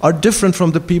consent are different from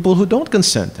the people who don't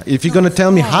consent. If you're going to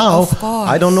tell me how,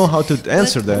 I don't know how to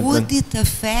answer that. Would it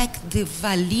affect the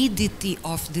validity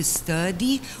of the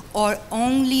study, or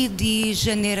only the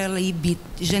generality?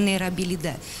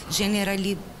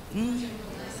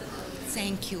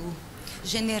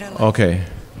 Okay.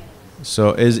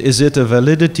 So is it a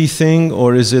validity thing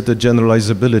or is it a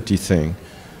generalizability thing?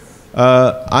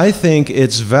 I think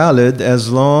it's valid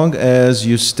as long as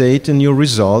you state in your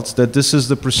results that this is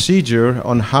the procedure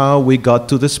on how we got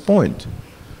to this point.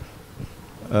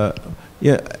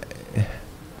 Yeah.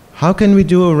 How can we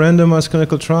do a randomized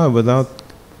clinical trial without,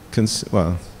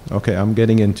 well, okay, I'm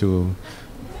getting into,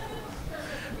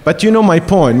 but you know my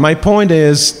point. My point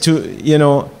is to, you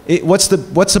know,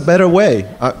 what's a better way?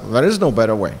 There is no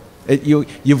better way.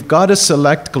 You've got to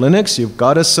select clinics, you've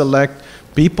got to select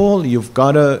people, you've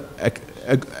got to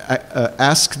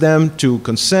ask them to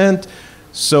consent.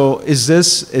 So is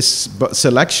this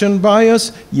selection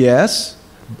bias? Yes.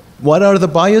 What are the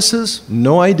biases?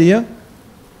 No idea.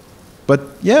 But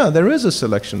yeah, there is a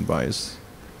selection bias.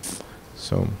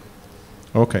 So,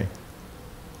 okay.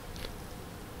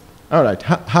 All right,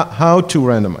 how to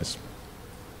randomize.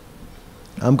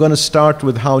 I'm going to start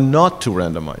with how not to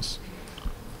randomize.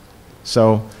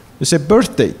 So, you say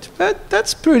birth date.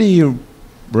 That's pretty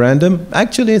random.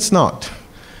 Actually, it's not.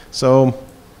 So,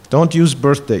 don't use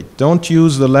birth date. Don't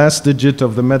use the last digit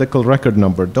of the medical record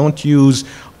number. Don't use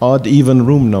odd, even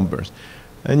room numbers.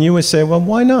 And you would say, well,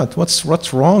 why not?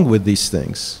 What's wrong with these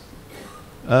things?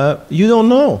 You don't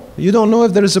know. You don't know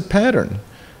if there is a pattern.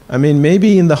 I mean,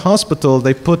 maybe in the hospital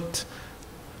they put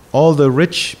all the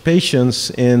rich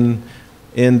patients in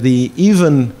the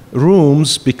even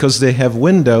rooms because they have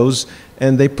windows,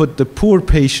 and they put the poor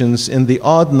patients in the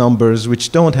odd numbers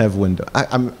which don't have windows.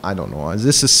 I don't know.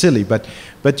 This is silly, but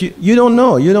you don't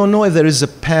know. You don't know if there is a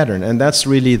pattern, and that's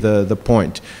really the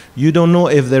point. You don't know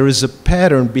if there is a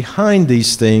pattern behind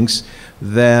these things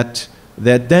that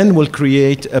then will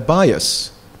create a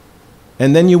bias.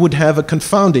 And then you would have a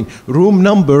confounding. Room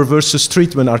number versus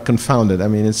treatment are confounded. I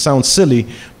mean, it sounds silly,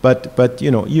 but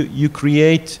you know, you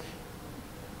create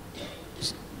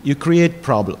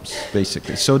problems,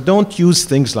 basically. So don't use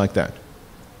things like that.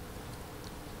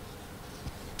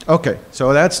 Okay,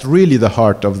 so that's really the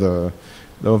heart of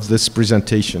this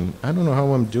presentation. I don't know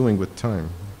how I'm doing with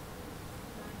time.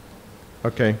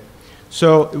 Okay,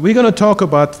 so we're going to talk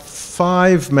about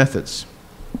 5 methods.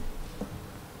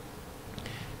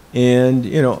 And,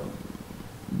 you know,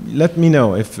 let me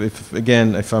know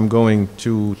if I'm going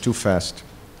too fast.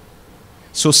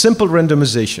 So simple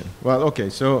randomization. Well, okay,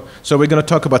 so we're going to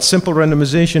talk about simple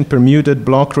randomization, permuted,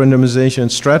 block randomization,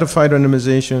 stratified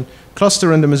randomization, cluster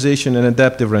randomization, and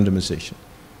adaptive randomization.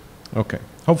 Okay,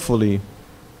 hopefully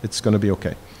it's going to be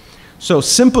okay. So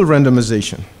simple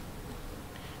randomization.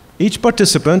 Each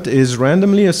participant is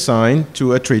randomly assigned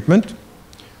to a treatment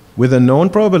with a known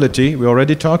probability. We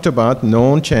already talked about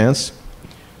known chance,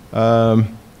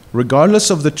 regardless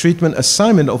of the treatment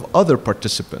assignment of other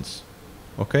participants.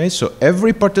 Okay, so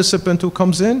every participant who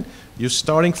comes in, you're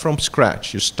starting from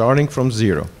scratch. You're starting from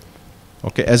 0.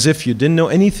 Okay, as if you didn't know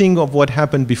anything of what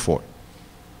happened before.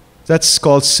 That's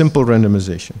called simple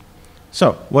randomization.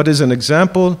 So, what is an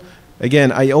example?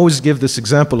 Again, I always give this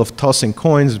example of tossing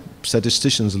coins.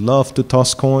 Statisticians love to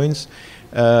toss coins,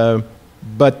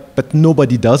 but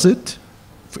nobody does it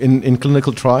in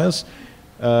clinical trials.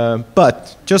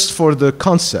 But just for the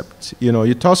concept, you know,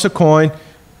 you toss a coin.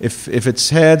 If it's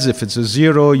heads, if it's a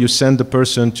 0, you send the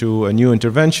person to a new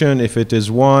intervention. If it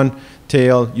is 1,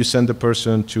 tail, you send the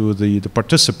person to the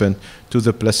participant to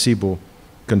the placebo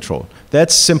control.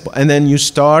 That's simple. And then you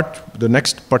start, the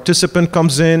next participant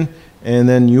comes in, and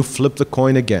then you flip the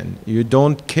coin again. You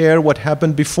don't care what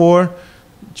happened before,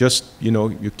 just, you know,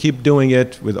 you keep doing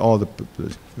it with all the,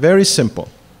 very simple.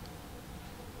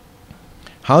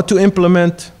 How to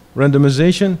implement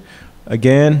randomization?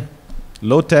 Again,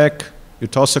 low tech. You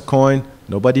toss a coin,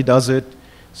 nobody does it.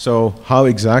 So how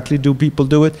exactly do people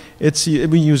do it?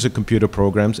 We use computer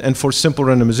programs, and for simple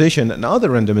randomization and other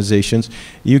randomizations,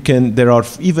 there are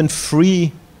even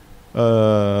free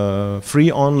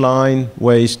online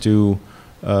ways to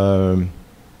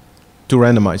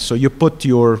randomize. So you put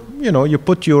your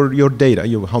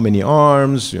data, how many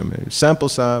arms, how many sample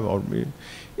size, or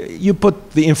you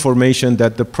put the information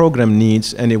that the program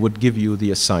needs, and it would give you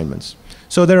the assignments.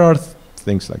 So there are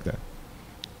things like that.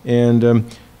 And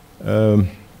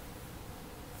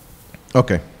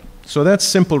okay, so that's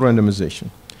simple randomization.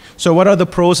 So what are the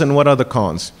pros and what are the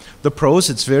cons? The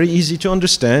pros, it's very easy to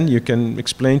understand. You can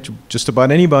explain to just about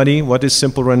anybody what is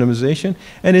simple randomization,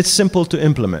 and it's simple to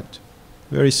implement.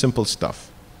 Very simple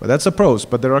stuff. But that's the pros,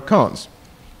 but there are cons.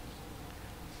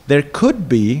 There could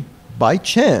be, by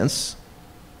chance,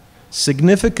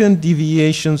 significant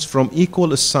deviations from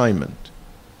equal assignment.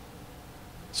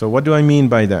 So what do I mean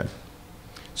by that?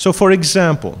 So for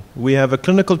example, we have a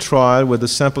clinical trial with a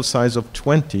sample size of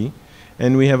 20,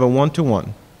 and we have a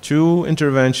 1-to-1. 2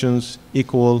 interventions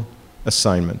equal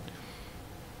assignment.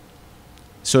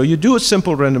 So you do a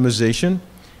simple randomization,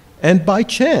 and by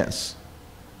chance,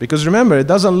 because remember, it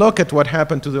doesn't look at what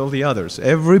happened to all the others.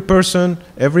 Every person,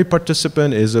 every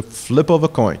participant is a flip of a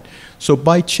coin. So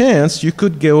by chance, you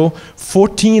could go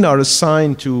 14 are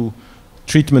assigned to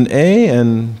treatment A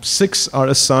and 6 are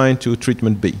assigned to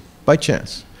treatment B, by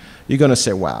chance. You're going to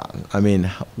say, wow, I mean,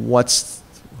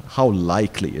 how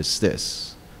likely is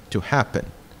this to happen?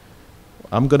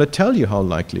 I'm going to tell you how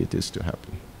likely it is to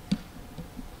happen.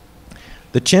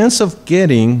 The chance of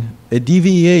getting a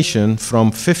deviation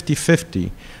from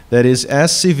 50-50 that is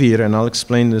as severe, and I'll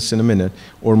explain this in a minute,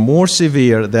 or more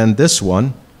severe than this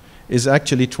one is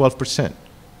actually 12%.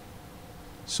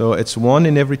 So it's 1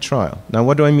 in every trial. Now,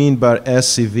 what do I mean by as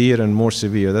severe and more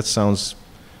severe? That sounds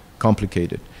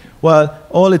complicated. Well,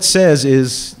 all it says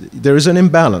is there is an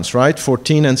imbalance, right?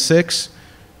 14 and 6.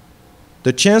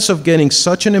 The chance of getting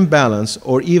such an imbalance,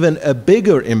 or even a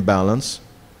bigger imbalance,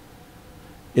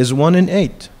 is 1 in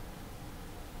 8.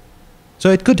 So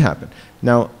it could happen.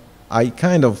 Now, I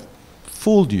kind of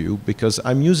fooled you because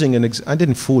I'm using I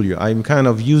didn't fool you. I'm kind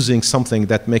of using something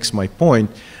that makes my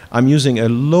point. I'm using a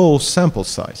low sample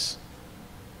size.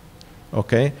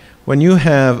 Okay? When you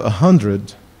have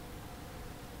 100,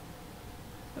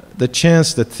 the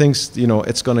chance that things,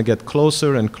 it's going to get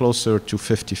closer and closer to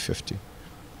 50-50.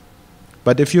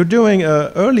 But if you're doing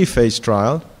an early phase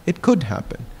trial, it could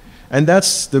happen. And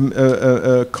that's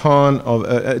the con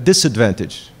of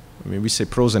disadvantage. I mean, we say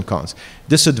pros and cons.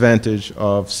 Disadvantage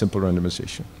of simple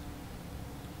randomization.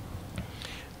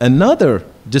 Another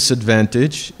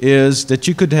disadvantage is that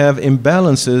you could have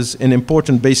imbalances in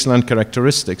important baseline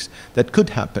characteristics that could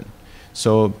happen.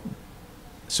 So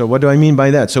what do I mean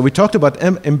by that? So we talked about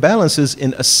imbalances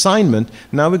in assignment.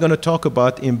 Now we're going to talk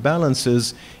about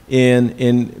imbalances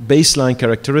in baseline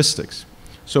characteristics.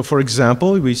 So for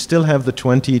example, we still have the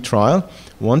 20 trial,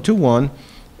 1-to-1,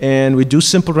 and we do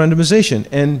simple randomization.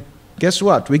 And guess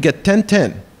what? We get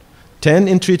 10-10. 10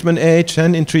 in treatment A,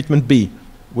 10 in treatment B.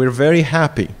 We're very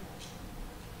happy.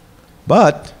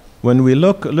 But when we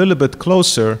look a little bit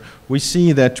closer, we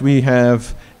see that we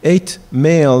have 8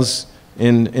 males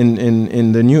in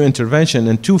the new intervention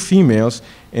and 2 females,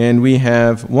 and we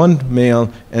have 1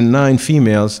 male and 9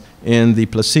 females in the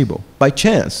placebo, by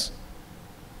chance.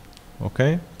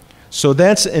 Okay? So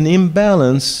that's an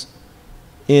imbalance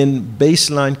in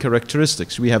baseline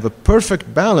characteristics. We have a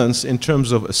perfect balance in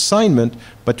terms of assignment,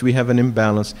 but we have an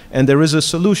imbalance, and there is a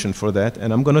solution for that,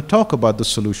 and I'm going to talk about the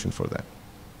solution for that.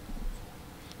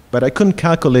 But I couldn't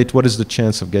calculate what is the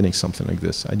chance of getting something like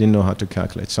this. I didn't know how to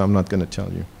calculate, so I'm not going to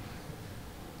tell you.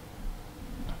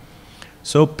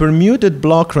 So permuted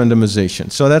block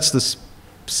randomization. So that's the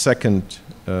second.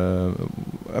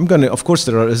 Of course,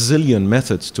 there are a zillion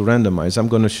methods to randomize. I'm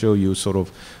going to show you sort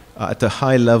of at a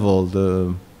high level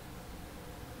the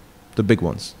big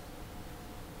ones.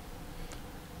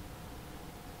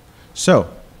 So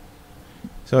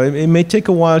it may take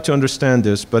a while to understand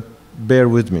this, but bear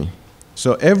with me.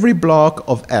 So every block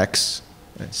of X,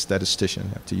 a statistician,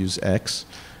 I have to use X.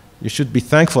 You should be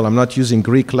thankful I'm not using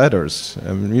Greek letters.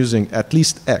 I'm using at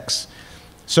least X.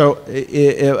 So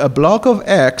a block of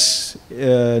X,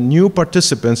 new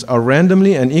participants are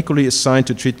randomly and equally assigned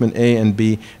to treatment A and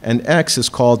B, and X is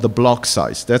called the block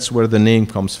size. That's where the name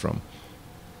comes from.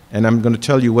 And I'm going to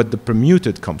tell you what the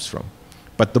permuted comes from.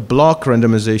 But the block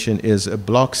randomization is a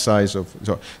block size of...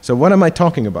 So what am I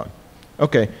talking about?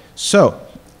 Okay, so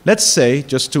let's say,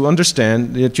 just to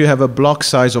understand, that you have a block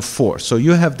size of 4. So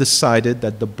you have decided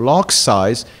that the block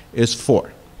size is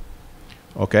 4.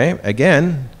 Okay,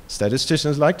 again,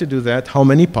 statisticians like to do that. How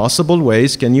many possible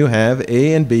ways can you have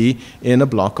A and B in a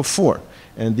block of 4?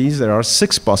 And there are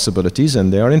 6 possibilities,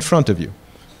 and they are in front of you.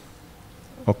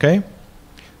 Okay?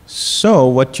 So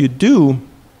what you do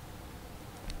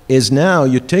is now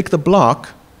you take the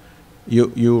block,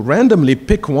 you randomly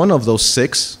pick one of those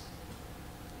 6,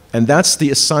 and that's the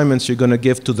assignments you're going to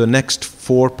give to the next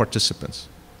 4 participants.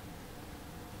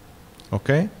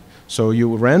 Okay? So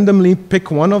you randomly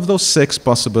pick one of those 6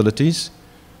 possibilities,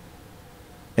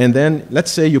 and then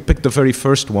let's say you pick the very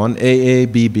first one, AA,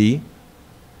 BB.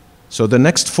 So the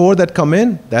next 4 that come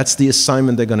in, that's the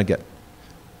assignment they're going to get.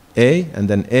 A, and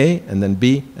then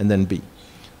B, and then B.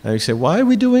 Now you say, why are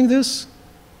we doing this?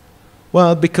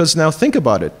 Well, because now think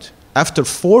about it. After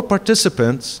 4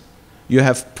 participants, you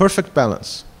have perfect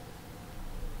balance.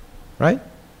 Right?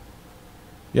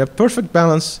 You have perfect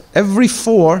balance. Every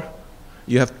 4,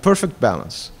 you have perfect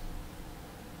balance.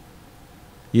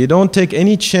 You don't take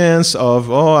any chance of,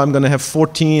 oh, I'm going to have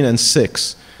 14 and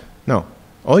 6. No.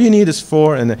 All you need is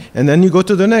 4, and then you go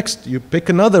to the next. You pick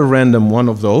another random one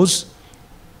of those,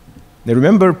 Now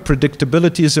remember,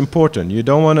 predictability is important. You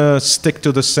don't want to stick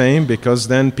to the same because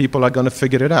then people are going to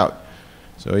figure it out.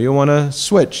 So you want to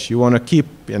switch. You want to keep,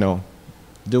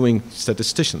 doing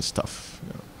statistician stuff.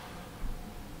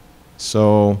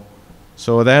 So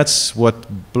that's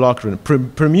what block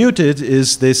permuted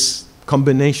is this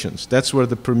combinations. That's where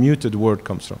the permuted word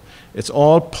comes from. It's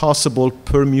all possible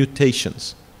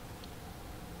permutations.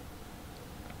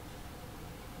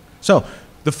 So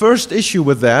the first issue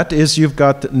with that is you've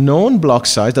got known block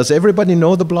size. Does everybody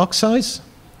know the block size?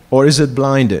 Or is it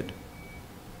blinded?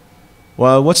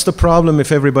 Well, what's the problem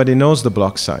if everybody knows the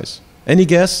block size? Any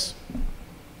guess?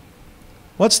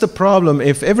 What's the problem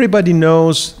if everybody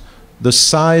knows the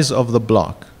size of the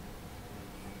block?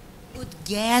 Could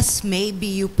guess, maybe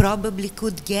you probably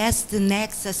could guess the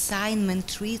next assignment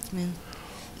treatment.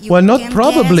 You well, not can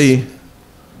probably. Guess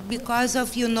because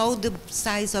of the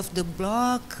size of the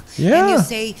block, yeah. And you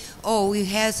say, oh, it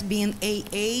has been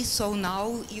AA, so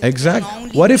now you exactly. can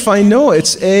only What if I know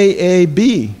it's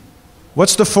AAB?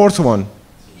 What's the fourth one?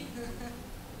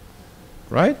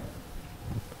 Right?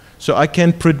 So I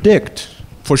can predict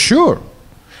for sure.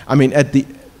 I mean,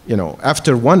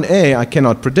 after 1A, I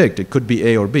cannot predict. It could be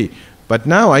A or B. But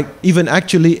now I even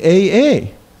actually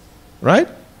AA, right?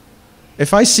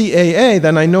 If I see AA,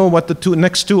 then I know what the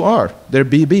next two are. They're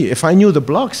BB. If I knew the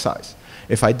block size.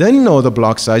 If I didn't know the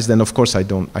block size, then of course I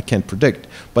can't predict.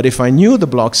 But if I knew the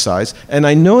block size, and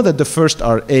I know that the first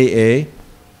are AA,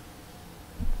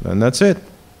 then that's it.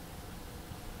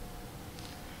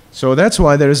 So that's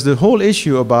why there is the whole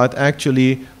issue about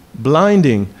actually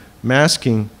blinding,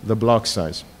 masking the block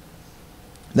size.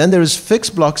 Then there is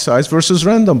fixed block size versus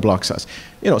random block size.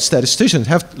 Statisticians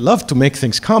love to make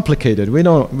things complicated. We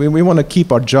want to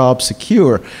keep our job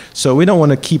secure, so we don't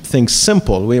want to keep things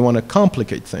simple. We want to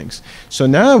complicate things. So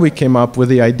now we came up with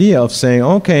the idea of saying,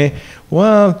 okay,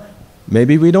 well,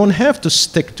 maybe we don't have to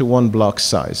stick to one block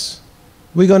size.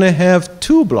 We're going to have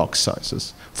two block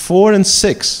sizes, 4 and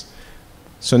 6.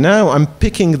 So now I'm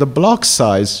picking the block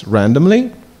size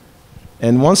randomly.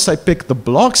 And once I pick the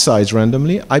block size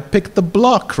randomly, I pick the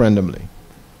block randomly.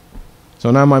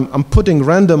 So now I'm putting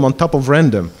random on top of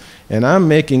random. And I'm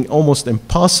making almost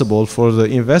impossible for the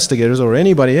investigators or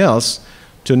anybody else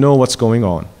to know what's going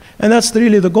on. And that's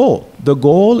really the goal. The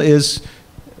goal is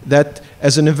that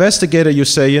as an investigator, you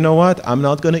say, you know what, I'm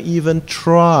not going to even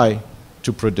try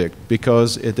to predict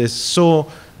because it is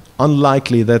so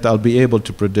unlikely that I'll be able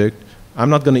to predict. I'm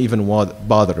not going to even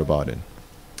bother about it.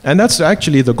 And that's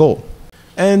actually the goal.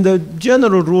 And the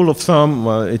general rule of thumb,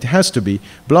 it has to be,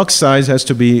 block size has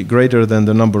to be greater than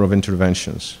the number of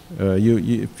interventions.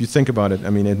 If you think about it, I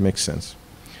mean, it makes sense.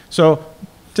 So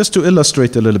just to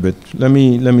illustrate a little bit, let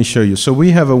me show you. So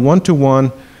we have a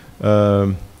 1-to-1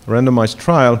 randomized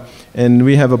trial, and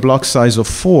we have a block size of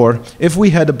 4. If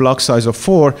we had a block size of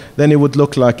 4, then it would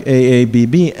look like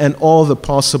AABB and all the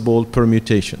possible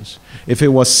permutations. If it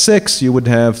was 6, you would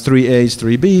have 3 A's,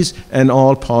 3 B's, and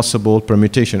all possible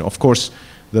permutation. Of course,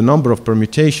 the number of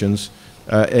permutations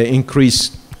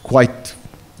increase quite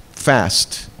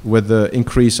fast with the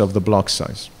increase of the block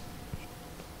size.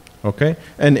 Okay?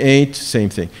 And 8, same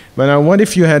thing. But now what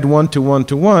if you had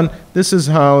 1-to-1-to-1? This is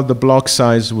how the block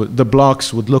size, the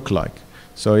blocks would look like.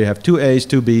 So you have 2 A's,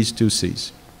 2 B's, 2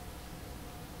 C's.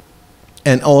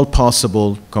 And all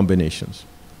possible combinations.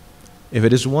 If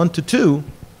it is 1-to-2,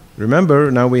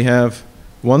 remember, now we have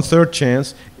 1/3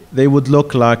 chance. They would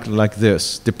look like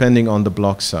this, depending on the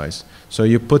block size. So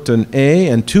you put an A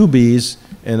and 2 B's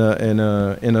in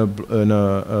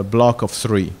a block of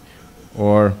 3,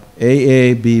 or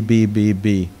AA, B, B, B,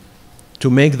 B, to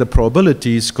make the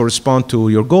probabilities correspond to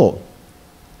your goal.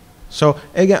 So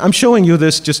again, I'm showing you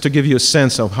this just to give you a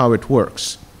sense of how it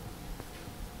works.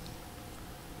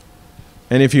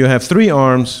 And if you have 3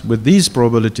 arms with these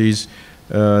probabilities,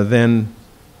 then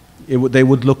they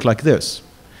would look like this,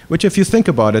 which if you think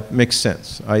about it, makes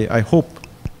sense. I hope.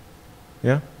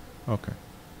 Yeah? Okay.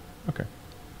 Okay.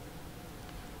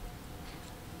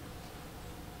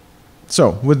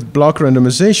 So with block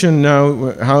randomization,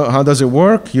 now how does it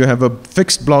work? You have a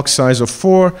fixed block size of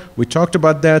 4. We talked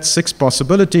about that, 6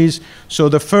 possibilities. So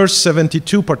the first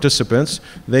 72 participants,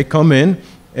 they come in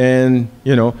and,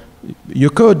 you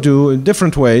could do in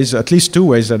different ways, at least 2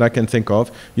 ways that I can think of.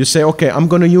 You say, okay, I'm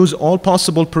going to use all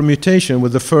possible permutation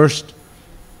with the first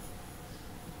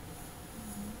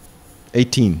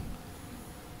 18.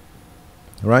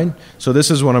 Right? So this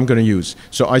is what I'm going to use.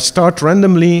 So I start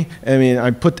randomly. I mean,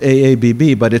 I put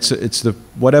AABB, but it's the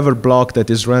whatever block that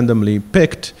is randomly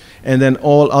picked, and then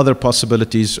all other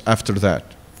possibilities after that.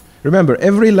 Remember,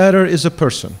 every letter is a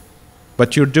person,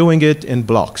 but you're doing it in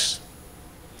blocks.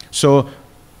 So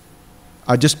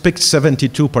I just picked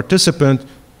 72 participants.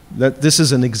 That this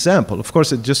is an example. Of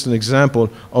course, it's just an example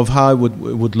of how it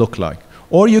would look like.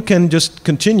 Or you can just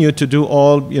continue to do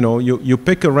all, you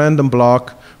pick a random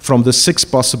block from the 6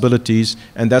 possibilities,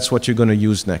 and that's what you're going to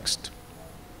use next.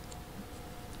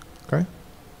 Okay?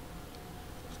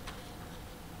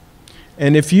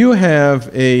 And if you have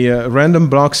a random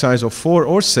block size of 4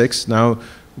 or 6, now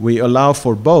we allow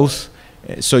for both.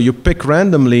 So you pick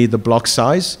randomly the block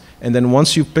size, and then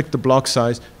once you pick the block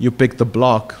size, you pick the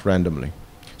block randomly.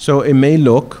 So it may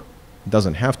look, it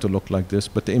doesn't have to look like this,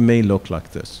 but it may look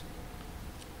like this.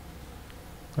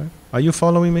 Okay. Are you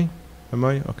following me? Am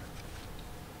I? Okay.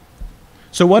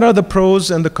 So what are the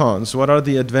pros and the cons? What are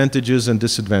the advantages and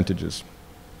disadvantages?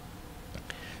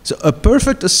 So a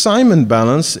perfect assignment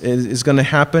balance is going to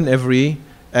happen every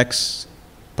X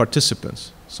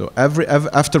participants. So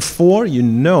after 4,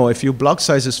 if your block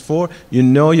size is 4,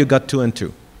 you got 2 and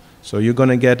 2. So you're going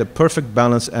to get a perfect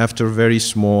balance after a very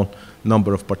small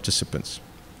number of participants,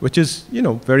 which is,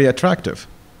 very attractive.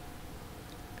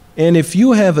 And if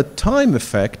you have a time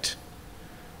effect,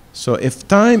 so if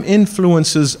time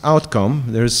influences outcome,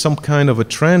 there's some kind of a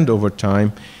trend over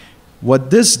time, what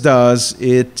this does,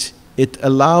 it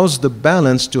allows the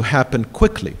balance to happen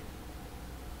quickly.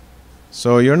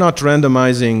 So you're not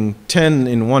randomizing 10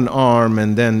 in one arm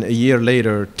and then a year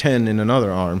later 10 in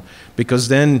another arm, because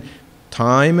then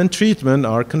time and treatment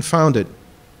are confounded.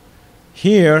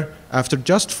 Here, after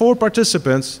just 4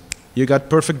 participants, you got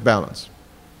perfect balance.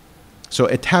 So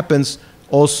it happens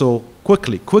also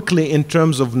quickly in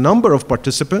terms of number of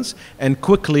participants and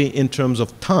quickly in terms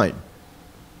of time.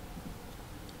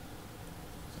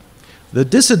 The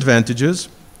disadvantages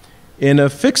in a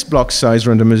fixed block size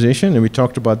randomization, and we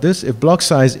talked about this, if block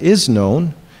size is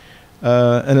known,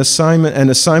 an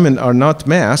assignment are not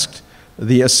masked,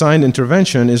 the assigned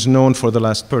intervention is known for the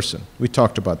last person. We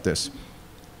talked about this.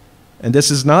 And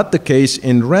this is not the case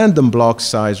in random block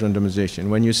size randomization.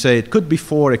 When you say it could be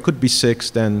 4, it could be 6,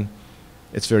 then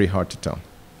it's very hard to tell.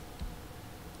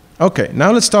 Okay,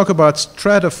 now let's talk about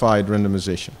stratified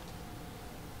randomization.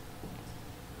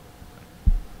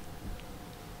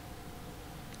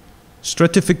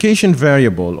 Stratification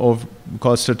variable, or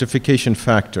called stratification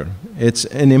factor. It's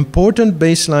an important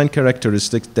baseline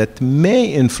characteristic that may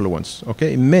influence,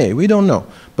 okay, we don't know,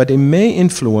 but it may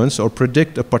influence or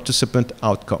predict a participant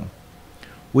outcome.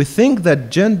 We think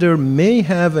that gender may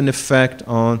have an effect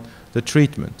on the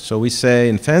treatment. So we say,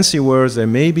 in fancy words, there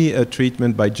may be a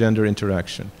treatment by gender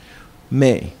interaction.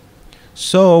 May.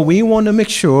 So we want to make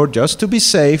sure, just to be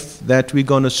safe, that we're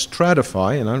going to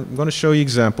stratify, and I'm going to show you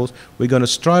examples, we're going to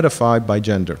stratify by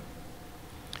gender.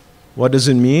 What does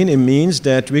it mean? It means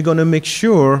that we're going to make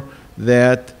sure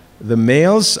that the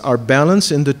males are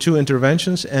balanced in the 2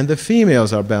 interventions and the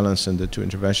females are balanced in the 2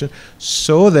 interventions,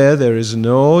 so that there is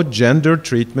no gender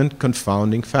treatment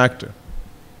confounding factor.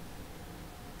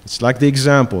 It's like the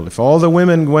example. If all the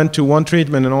women went to one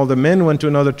treatment and all the men went to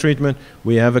another treatment,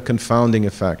 we have a confounding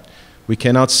effect. We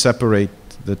cannot separate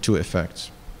the 2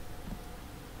 effects.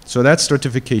 So that's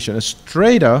stratification. A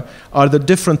strata are the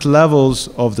different levels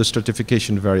of the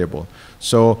stratification variable.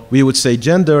 So we would say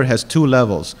gender has 2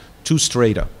 levels, 2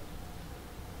 strata.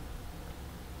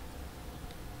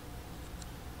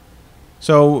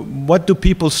 So what do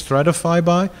people stratify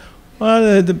by?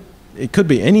 Well, it could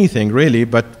be anything really,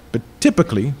 but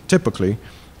typically,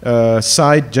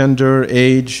 site, gender,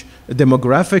 age,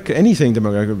 demographic, anything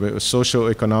demographic,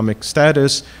 socioeconomic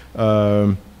status,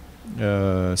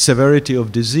 severity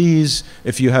of disease,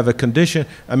 if you have a condition.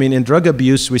 I mean, in drug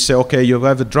abuse, we say, okay, you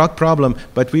have a drug problem,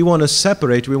 but we want to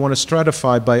separate, we want to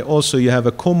stratify by also you have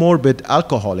a comorbid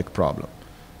alcoholic problem.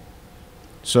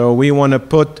 So we want to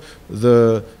put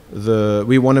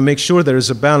we want to make sure there is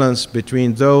a balance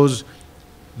between those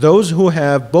who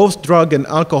have both drug and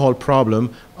alcohol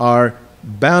problem are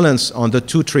balanced on the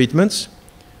 2 treatments,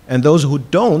 and those who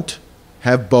don't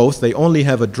have both, they only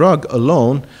have a drug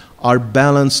alone, are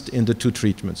balanced in the 2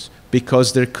 treatments.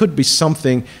 Because there could be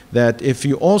something that if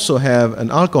you also have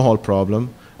an alcohol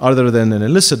problem, other than an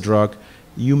illicit drug,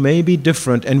 you may be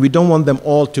different, and we don't want them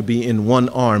all to be in one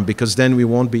arm, because then we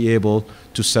won't be able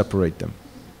to separate them.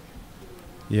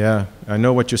 Yeah, I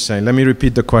know what you're saying. Let me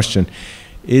repeat the question.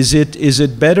 Is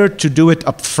it better to do it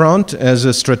up front as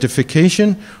a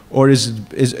stratification, or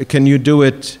can you do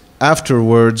it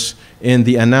afterwards in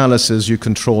the analysis you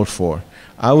control for?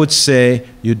 I would say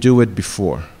you do it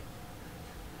before.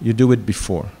 You do it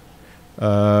before.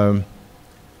 And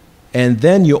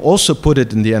then you also put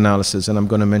it in the analysis, and I'm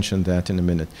going to mention that in a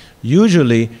minute.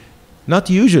 Usually, not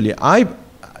usually,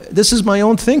 this is my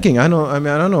own thinking. I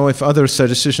don't know if other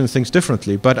statisticians think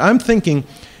differently, but I'm thinking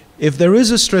if there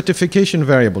is a stratification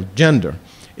variable, gender,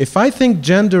 if I think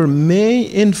gender may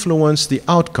influence the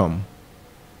outcome,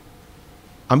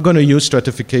 I'm going to use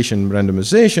stratification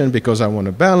randomization because I want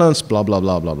to balance, blah, blah,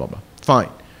 blah, blah, blah, blah. Fine.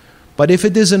 But if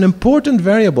it is an important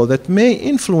variable that may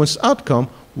influence outcome,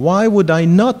 why would I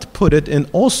not put it in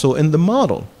also in the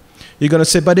model? You're going to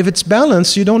say, but if it's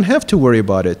balanced, you don't have to worry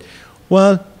about it.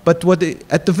 Well, but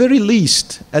at the very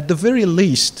least,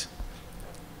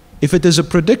 if it is a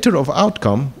predictor of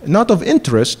outcome, not of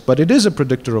interest, but it is a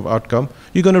predictor of outcome,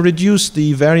 you're going to reduce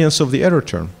the variance of the error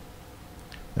term.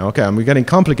 Now, okay, we're getting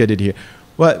complicated here.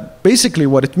 Well, basically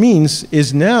what it means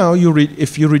is now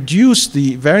if you reduce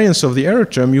the variance of the error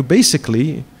term, you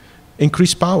basically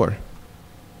increase power.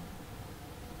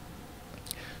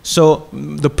 So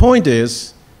the point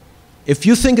is, if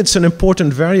you think it's an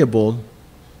important variable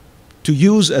to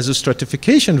use as a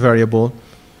stratification variable,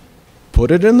 put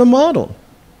it in the model.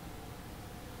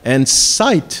 And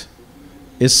site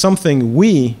is something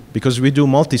because we do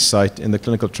multi-site in the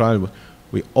clinical trial,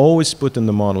 we always put in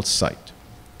the model site.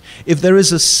 If there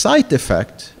is a site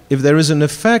effect, if there is an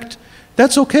effect,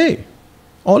 that's okay.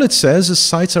 All it says is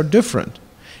sites are different.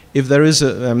 If there is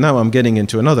now I'm getting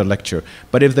into another lecture,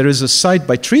 but if there is a site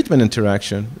by treatment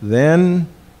interaction, then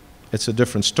it's a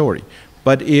different story.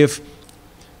 But if,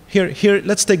 here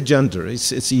let's take gender,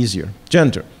 it's easier.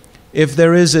 Gender. If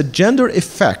there is a gender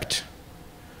effect,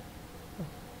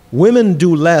 women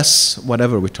do less,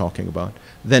 whatever we're talking about,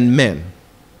 than men.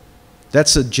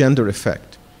 That's a gender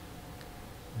effect.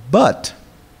 But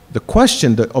the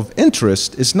question of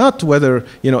interest is not whether,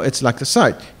 it's like the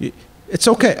site. It's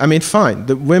okay, fine.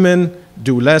 The women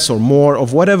do less or more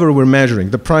of whatever we're measuring,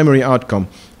 the primary outcome,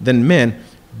 than men.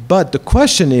 But the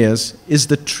question is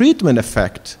the treatment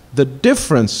effect, the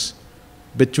difference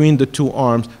between the two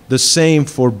arms, the same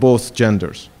for both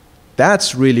genders?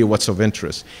 That's really what's of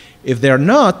interest. If they're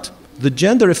not, the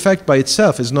gender effect by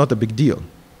itself is not a big deal.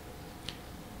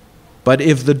 But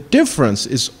if the difference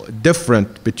is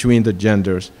different between the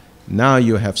genders, now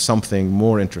you have something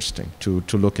more interesting to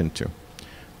look into.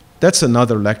 That's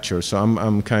another lecture, so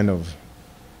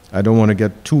I don't want to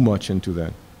get too much into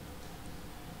that.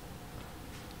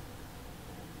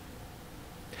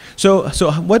 So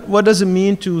what does it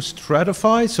mean to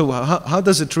stratify? So how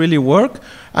does it really work?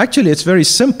 Actually, it's very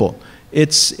simple.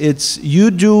 It's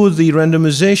you do the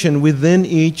randomization within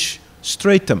each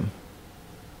stratum.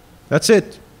 That's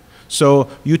it. So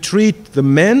you treat the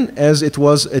men as it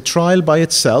was a trial by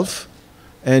itself,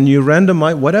 and you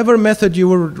randomize, whatever method you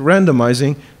were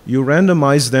randomizing, you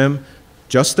randomize them,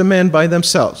 just the men by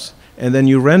themselves. And then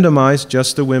you randomize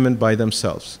just the women by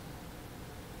themselves.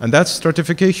 And that's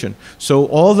stratification. So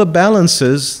all the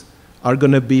balances are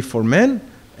going to be for men,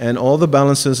 and all the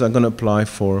balances are going to apply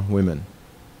for women.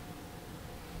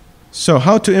 So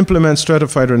how to implement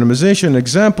stratified randomization?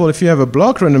 Example, if you have a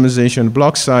block randomization,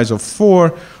 block size of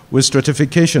 4 with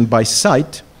stratification by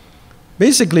site,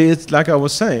 basically it's like I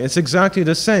was saying, it's exactly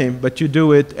the same, but you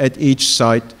do it at each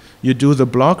site. You do the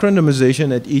block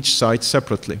randomization at each site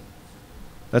separately.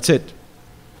 That's it.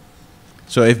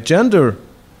 So if gender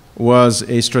was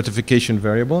a stratification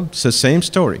variable, it's the same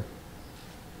story.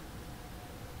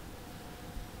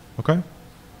 Okay?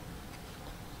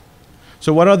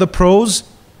 So what are the pros?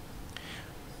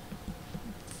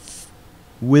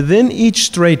 Within each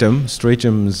stratum,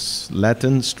 stratum is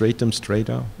Latin, stratum,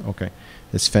 strata, okay,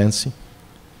 it's fancy.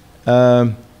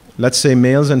 Let's say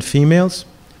males and females.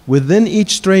 Within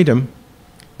each stratum,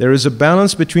 there is a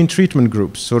balance between treatment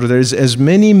groups. So there is as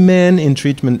many men in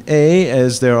treatment A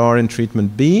as there are in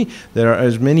treatment B. There are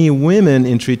as many women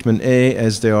in treatment A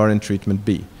as there are in treatment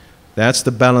B. That's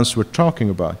the balance we're talking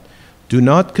about. Do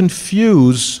not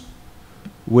confuse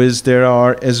with there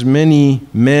are as many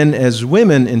men as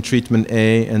women in treatment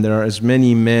A, and there are as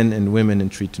many men and women in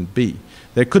treatment B.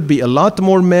 There could be a lot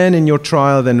more men in your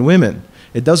trial than women.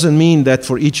 It doesn't mean that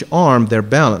for each arm they're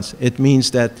balanced. It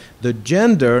means that the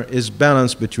gender is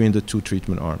balanced between the two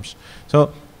treatment arms.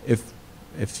 So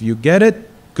if you get it,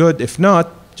 good. If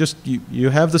not, just you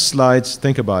have the slides,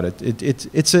 think about it.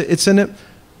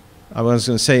 I was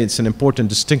going to say it's an important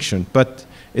distinction, but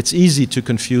it's easy to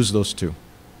confuse those two.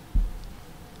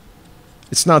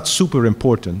 It's not super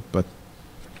important, but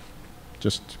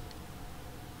just.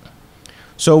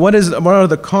 So what are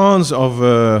the cons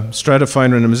of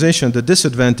stratified randomization? The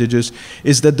disadvantages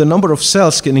is that the number of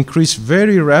cells can increase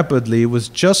very rapidly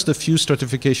with just a few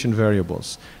stratification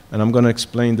variables. And I'm going to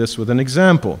explain this with an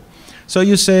example. So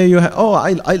you say,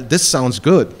 this sounds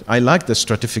good. I like the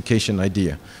stratification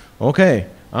idea. Okay,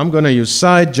 I'm going to use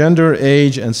site, gender,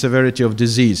 age, and severity of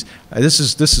disease. This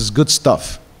is good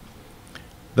stuff.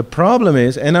 The problem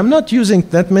is, and I'm not using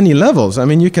that many levels. I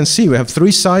mean, you can see we have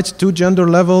 3 sites, 2 gender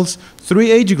levels, 3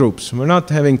 age groups. We're not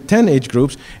having 10 age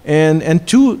groups, and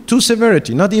two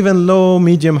severity, not even low,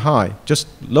 medium, high, just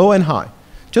low and high.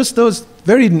 Just those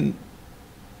very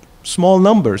small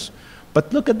numbers.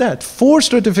 But look at that, 4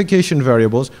 stratification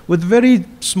variables with very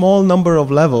small number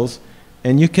of levels,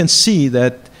 and you can see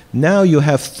that now you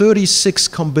have 36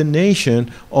 combination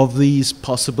of these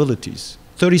possibilities,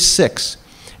 36.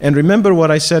 And remember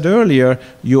what I said earlier,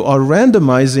 you are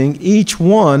randomizing each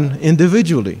one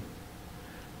individually.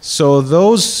 So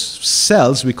those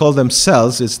cells, we call them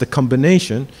cells, it's the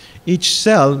combination, each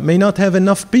cell may not have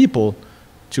enough people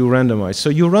to randomize. So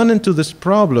you run into this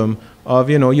problem of,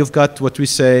 you've got what we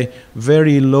say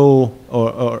very low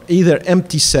or either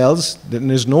empty cells, then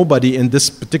there's nobody in this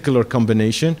particular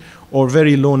combination, or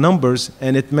very low numbers,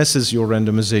 and it messes your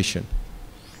randomization.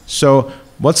 So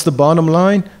what's the bottom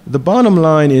line? The bottom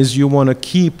line is you want to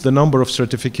keep the number of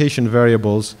stratification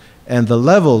variables and the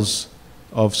levels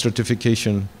of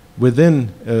stratification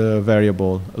within a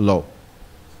variable low.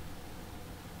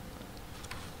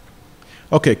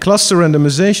 Okay, cluster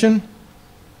randomization.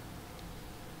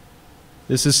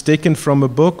 This is taken from a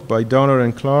book by Donner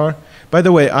and Clark. By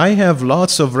the way, I have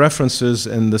lots of references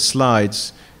in the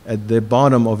slides at the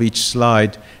bottom of each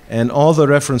slide, and all the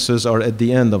references are at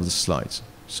the end of the slides.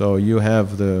 So you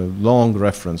have the long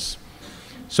reference.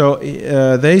 So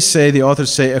the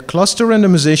authors say, a cluster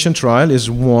randomization trial is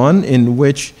one in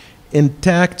which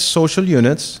intact social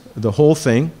units, the whole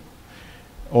thing,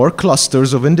 or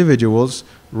clusters of individuals,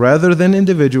 rather than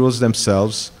individuals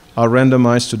themselves, are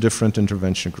randomized to different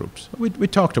intervention groups. We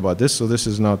talked about this, so this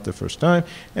is not the first time.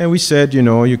 And we said,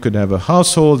 you could have a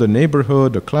household, a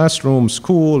neighborhood, a classroom,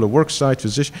 school, a work site,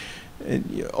 physician.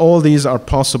 All these are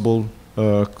possible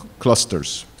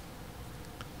clusters.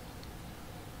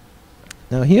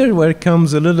 Now here where it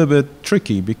comes a little bit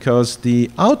tricky, because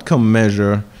the outcome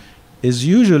measure is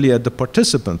usually at the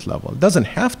participant level. It doesn't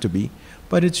have to be,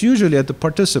 but it's usually at the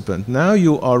participant. Now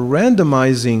you are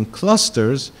randomizing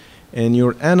clusters and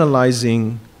you're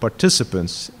analyzing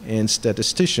participants, and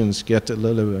statisticians get a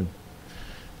little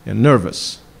bit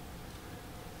nervous.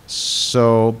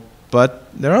 So, but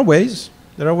there are ways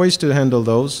to handle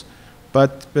those,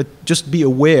 but just be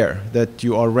aware that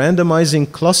you are randomizing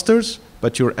clusters,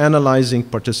 but you're analyzing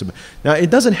participants. Now, it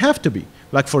doesn't have to be.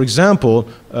 Like, for example,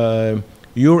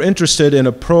 you're interested in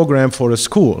a program for a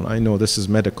school. I know this is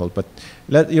medical, but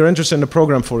you're interested in a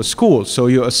program for a school, so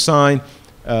you assign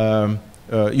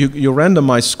you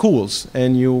randomize schools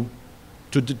and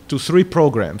to 3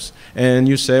 programs, and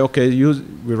you say, okay,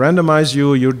 we randomize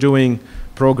you, you're doing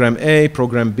program A,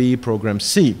 program B, program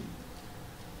C.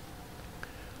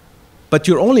 But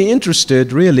you're only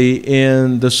interested really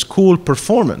in the school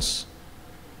performance.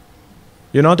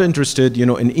 You're not interested,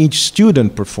 in each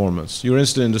student performance. You're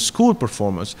interested in the school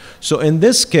performance. So in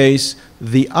this case,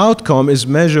 the outcome is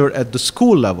measured at the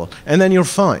school level, and then you're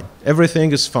fine.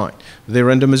 Everything is fine. The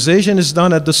randomization is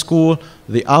done at the school,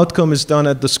 the outcome is done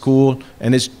at the school,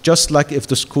 and it's just like if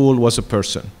the school was a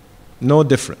person. No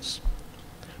difference.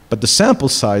 But the sample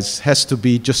size has to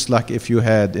be just like if you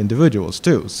had individuals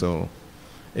too, so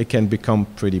it can become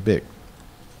pretty big.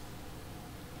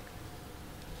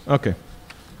 Okay.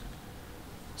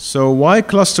 So why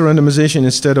cluster randomization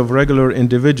instead of regular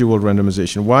individual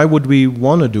randomization? Why would we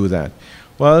want to do that?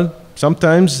 Well,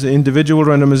 sometimes individual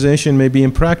randomization may be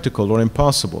impractical or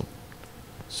impossible.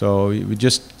 So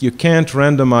you can't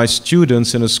randomize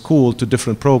students in a school to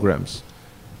different programs.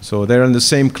 So they're in the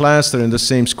same class, they're in the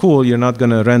same school, you're not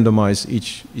going to randomize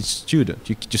each student.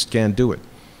 You just can't do it.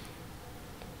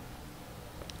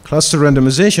 Cluster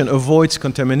randomization avoids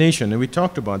contamination, and we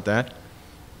talked about that.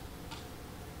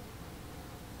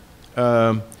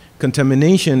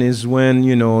 Contamination is when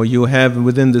you have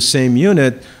within the same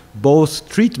unit both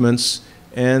treatments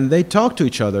and they talk to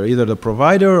each other, either the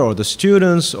provider or the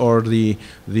students or the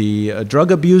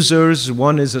drug abusers.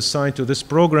 One is assigned to this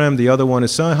program, the other one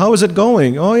is assigned. How is it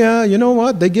going? Oh yeah, you know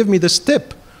what? They give me this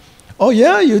tip. Oh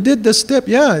yeah, you did this tip.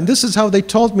 Yeah, and this is how they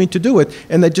told me to do it.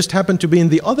 And they just happened to be in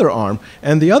the other arm.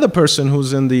 And the other person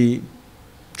who's in the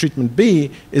treatment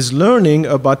B is learning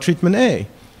about treatment A.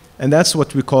 And that's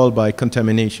what we call by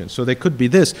contamination. So they could be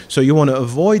this. So you want to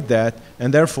avoid that,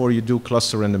 and therefore you do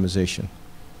cluster randomization.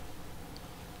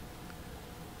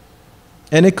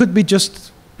 And it could be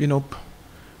just,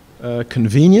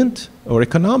 convenient or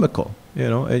economical.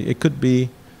 It could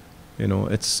be,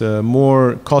 it's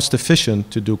more cost efficient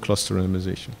to do cluster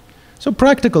randomization. So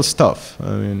practical stuff.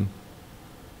 I mean,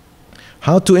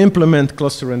 how to implement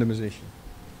cluster randomization.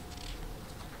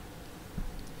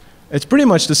 It's pretty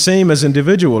much the same as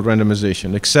individual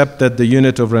randomization, except that the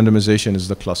unit of randomization is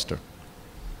the cluster.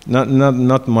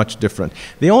 Not much different.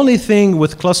 The only thing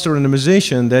with cluster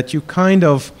randomization that you kind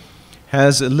of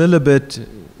has a little bit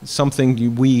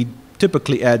something we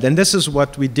typically add, and this is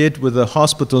what we did with the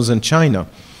hospitals in China.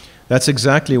 That's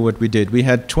exactly what we did. We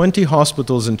had 20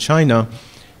 hospitals in China,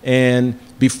 and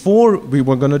before we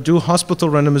were going to do hospital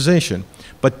randomization,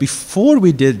 but before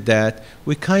we did that,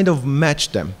 we kind of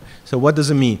matched them. So what does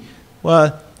it mean?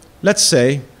 Well, let's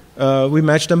say we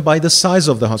match them by the size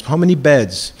of the hospital. How many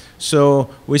beds? So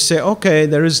we say, okay,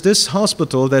 there is this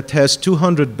hospital that has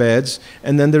 200 beds,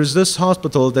 and then there's this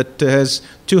hospital that has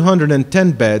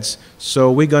 210 beds,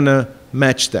 so we're going to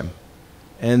match them.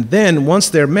 And then once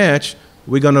they're matched,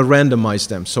 we're going to randomize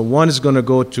them. So one is going to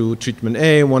go to treatment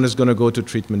A, one is going to go to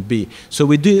treatment B. So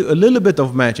we do a little bit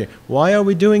of matching. Why are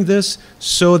we doing this?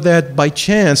 So that by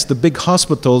chance, the big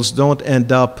hospitals don't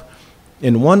end up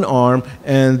in one arm,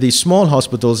 and the small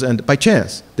hospitals, and by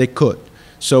chance, they could.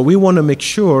 So we want to make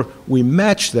sure we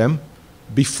match them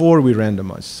before we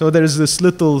randomize. So there is this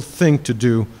little thing to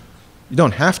do. You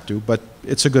don't have to, but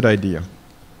it's a good idea.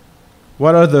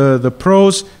 What are the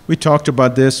pros? We talked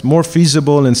about this. More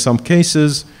feasible in some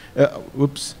cases.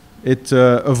 It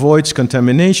avoids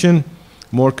contamination.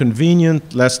 More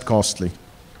convenient, less costly.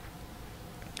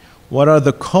 What are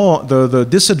the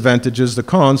disadvantages, the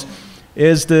cons?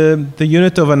 Is the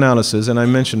unit of analysis, and I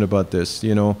mentioned about this.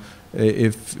 You know,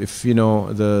 if you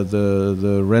know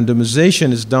the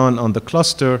randomization is done on the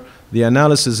cluster, the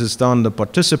analysis is done on the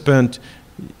participant,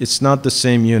 it's not the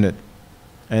same unit.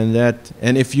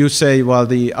 And if you say, well,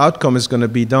 the outcome is going to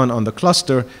be done on the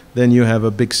cluster, then you have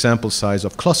a big sample size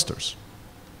of clusters.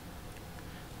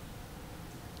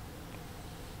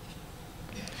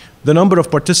 The number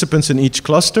of participants in each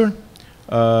cluster.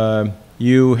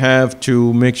 You have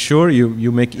to make sure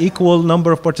you make equal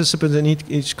number of participants in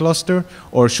each cluster,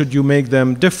 or should you make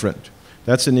them different?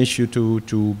 That's an issue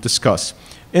to discuss.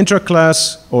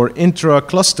 Intra-class or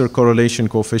intra-cluster correlation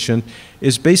coefficient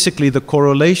is basically the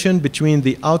correlation between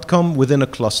the outcome within a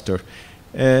cluster.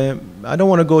 I don't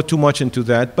want to go too much into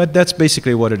that, but that's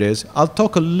basically what it is. I'll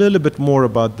talk a little bit more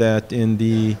about that in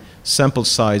the sample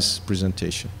size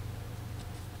presentation.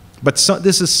 But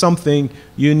this is something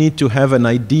you need to have an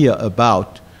idea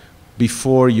about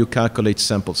before you calculate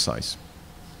sample size.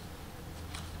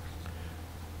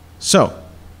 So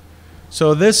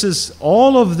this is,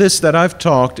 all of this that I've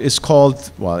talked is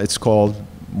called, well, it's called,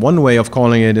 one way of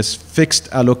calling it is fixed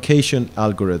allocation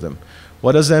algorithm.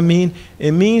 What does that mean?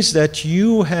 It means that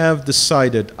you have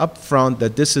decided up front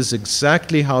that this is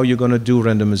exactly how you're going to do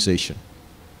randomization.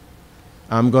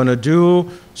 I'm going to do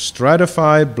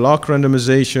stratified block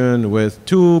randomization with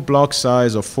 2 block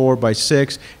size of 4 by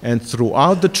 6, and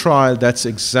throughout the trial, that's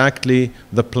exactly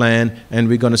the plan, and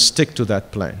we're going to stick to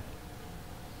that plan.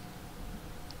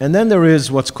 And then there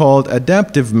is what's called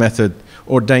adaptive method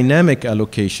or dynamic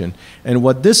allocation. And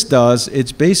what this does,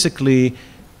 it's basically,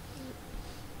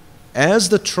 as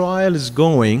the trial is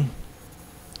going,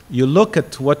 you look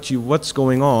at what's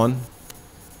going on,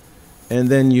 and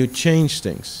then you change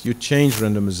things. You change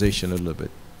randomization a little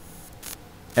bit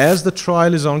as the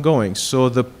trial is ongoing. So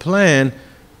the plan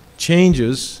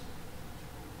changes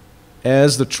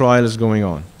as the trial is going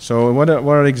on. So what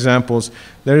are examples?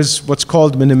 There is what's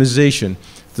called minimization.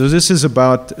 So this is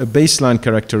about baseline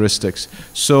characteristics.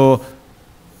 So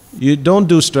you don't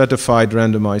do stratified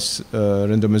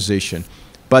randomization,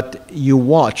 but you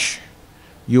watch.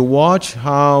 You watch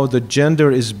how the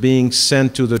gender is being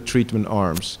sent to the treatment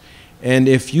arms. And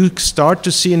if you start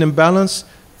to see an imbalance,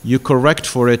 you correct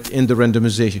for it in the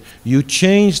randomization. You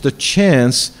change the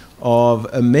chance of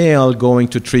a male going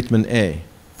to treatment A.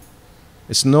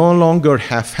 It's no longer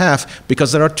half-half,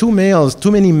 because there are too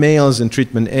many males in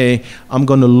treatment A. I'm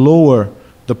going to lower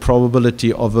the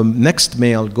probability of a next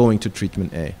male going to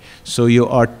treatment A. So you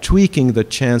are tweaking the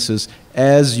chances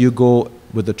as you go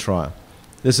with the trial.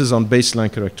 This is on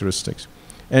baseline characteristics.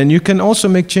 And you can also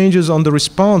make changes on the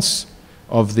response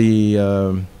of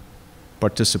the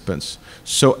participants.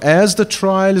 So as the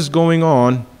trial is going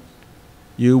on,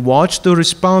 you watch the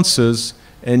responses,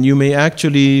 and you may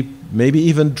actually maybe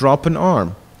even drop an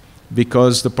arm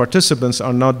because the participants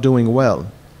are not doing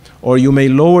well. Or you may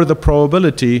lower the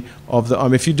probability of the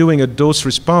arm. If you're doing a dose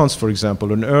response, for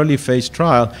example, an early phase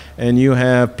trial, and you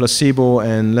have placebo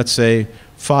and let's say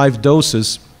 5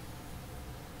 doses,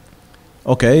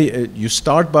 okay, you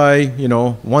start by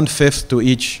 1/5 to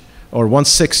each, or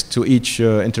 1/6 to each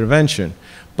intervention.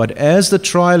 But as the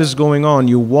trial is going on,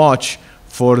 you watch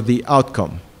for the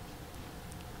outcome.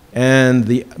 And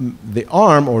the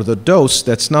arm or the dose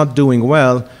that's not doing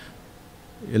well,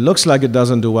 it looks like it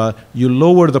doesn't do well, you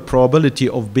lower the probability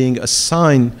of being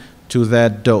assigned to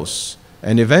that dose.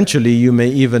 And eventually, you may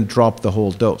even drop the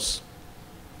whole dose.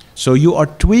 So you are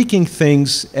tweaking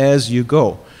things as you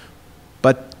go.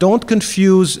 But don't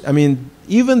confuse, I mean,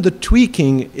 even the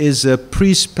tweaking is a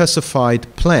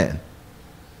pre-specified plan.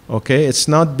 Okay, it's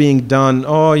not being done,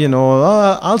 oh, you know,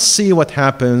 I'll see what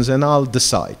happens and I'll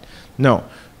decide. No,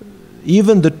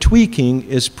 even the tweaking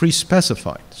is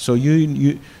pre-specified. So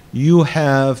you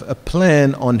have a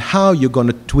plan on how you're going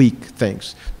to tweak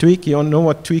things. Tweak, you don't know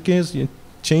what tweak is? You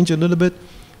change a little bit?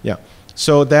 Yeah.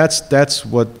 So that's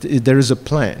what, there is a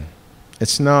plan.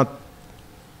 It's not,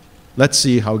 let's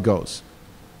see how it goes.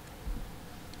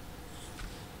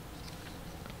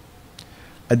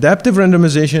 Adaptive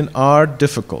randomization are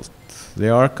difficult. They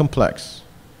are complex.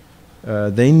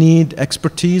 They need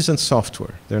expertise and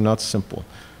software. They're not simple.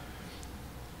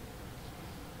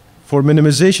 For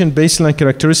minimization, baseline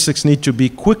characteristics need to be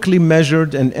quickly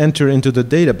measured and enter into the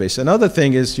database. Another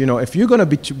thing is, you know, if you're going to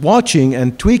be watching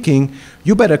and tweaking,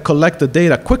 you better collect the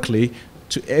data quickly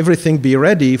to everything be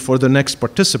ready for the next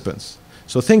participants.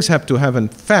 So things have to happen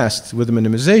fast with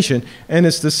minimization, and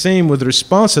it's the same with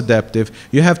response adaptive.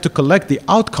 You have to collect the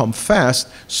outcome fast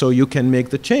so you can make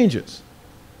the changes,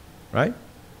 right?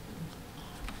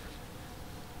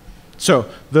 So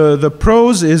the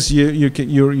pros is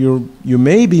you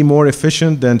may be more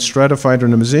efficient than stratified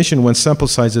randomization when sample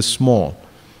size is small.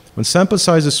 When sample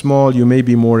size is small, you may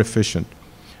be more efficient.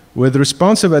 With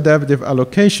responsive adaptive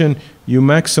allocation, you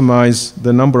maximize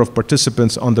the number of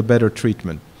participants on the better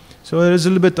treatment. So there is a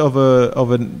little bit of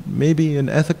a maybe an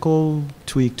ethical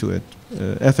tweak to it,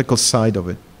 ethical side of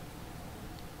it.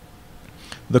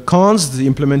 The cons, the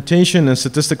implementation and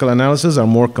statistical analysis are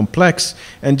more complex.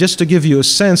 And just to give you a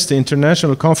sense, the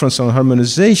International Conference on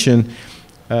Harmonization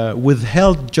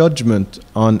withheld judgment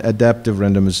on adaptive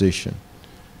randomization.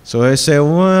 So they say,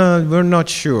 well, we're not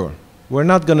sure. We're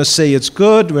not going to say it's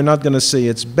good. We're not going to say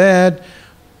it's bad.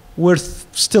 We're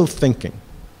still thinking.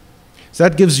 So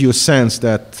that gives you a sense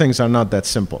that things are not that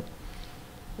simple.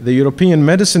 The European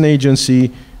Medicine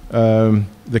Agency,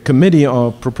 the Committee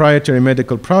on Proprietary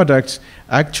Medical Products,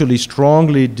 actually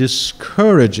strongly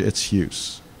discourage its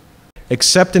use,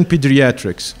 except in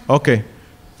pediatrics. Okay,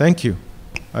 thank you.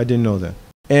 I didn't know that.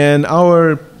 And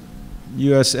our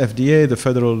US FDA, the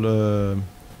Federal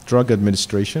Drug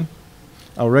Administration,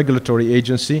 our regulatory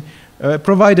agency,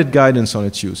 provided guidance on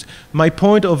its use. My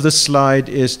point of this slide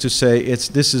is to say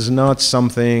this is not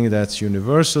something that's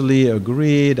universally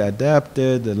agreed,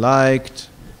 adapted, liked,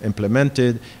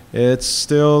 implemented. It's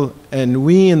still, and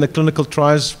we in the clinical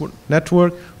trials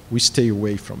network, we stay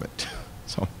away from it.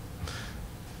 So,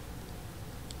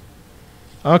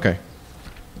 okay.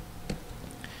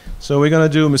 So we're going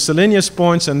to do miscellaneous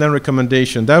points and then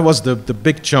recommendation. That was the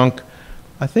big chunk.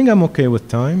 I think I'm okay with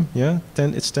time, yeah?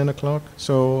 It's 10 o'clock,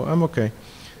 so I'm okay.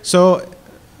 So,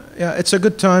 yeah, it's a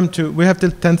good time to, we have till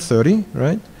 10:30,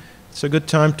 right? It's a good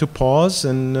time to pause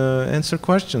and answer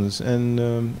questions. And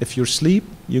if you're asleep,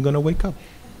 you're going to wake up.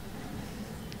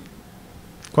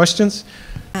 Questions?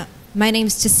 My name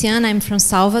is Tiziana, I'm from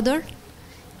Salvador.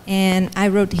 And I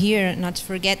wrote here, not to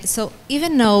forget, so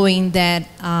even knowing that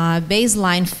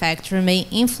baseline factor may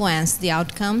influence the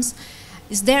outcomes,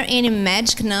 is there any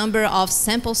magic number of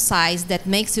sample size that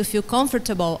makes you feel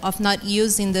comfortable of not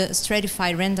using the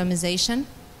stratified randomization?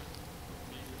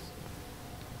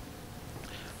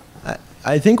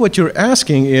 I think what you're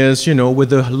asking is, you know,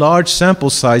 with a large sample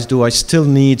size, do I still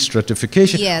need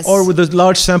stratification? Yes. Or with a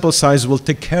large sample size will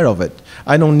take care of it?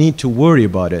 I don't need to worry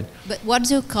about it. But what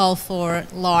do you call for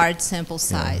large sample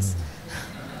size?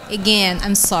 Again,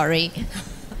 I'm sorry.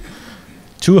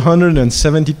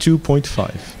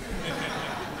 272.5.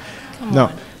 No,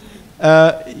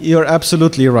 you're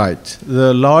absolutely right.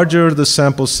 The larger the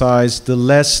sample size, the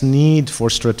less need for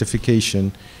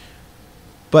stratification.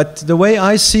 But the way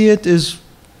I see it is,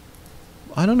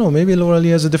 I don't know, maybe Laura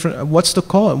Lee has a different, what's the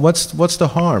call? What's the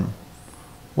harm?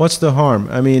 What's the harm?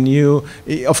 I mean,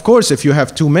 of course, if you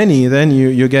have too many, then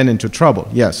you get into trouble,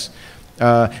 yes.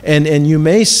 And you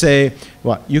may say,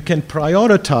 well, you can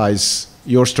prioritize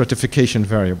your stratification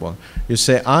variable. You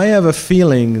say, I have a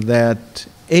feeling that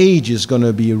age is going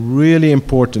to be really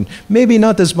important. Maybe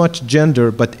not as much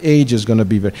gender, but age is going to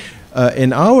be very.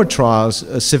 In our trials,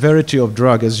 severity of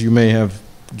drug, as you may have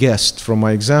guessed from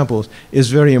my examples, is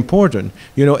very important.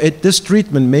 You know, this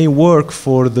treatment may work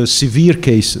for the severe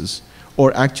cases,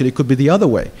 or actually it could be the other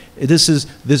way.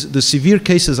 The severe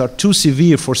cases are too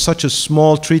severe for such a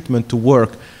small treatment to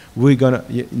work.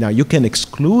 Now you can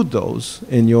exclude those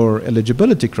in your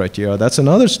eligibility criteria. That's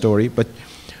another story. But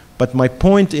my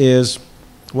point is,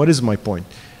 what is my point?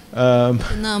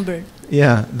 The number.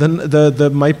 Yeah,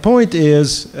 my point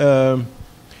is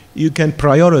you can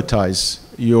prioritize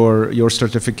your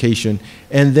certification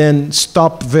and then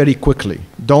stop very quickly.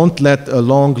 Don't let a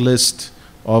long list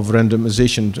of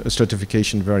randomization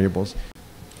certification variables.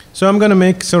 So I'm going to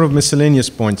make sort of miscellaneous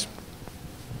points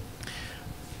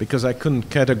because I couldn't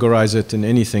categorize it in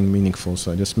anything meaningful,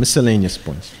 so just miscellaneous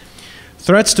points.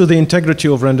 Threats to the integrity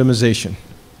of randomization.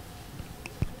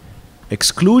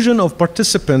 Exclusion of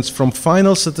participants from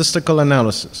final statistical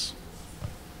analysis.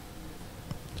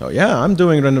 So yeah, I'm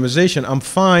doing randomization, I'm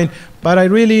fine, but I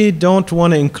really don't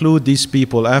want to include these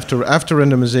people after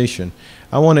randomization.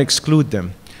 I want to exclude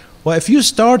them. Well, if you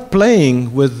start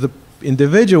playing with the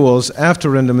individuals after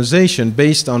randomization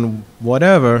based on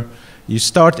whatever, you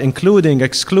start including,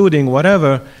 excluding,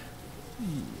 whatever,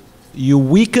 you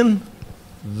weaken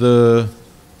the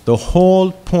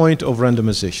whole point of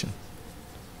randomization.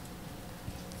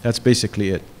 That's basically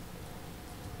it.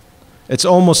 It's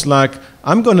almost like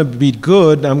I'm going to be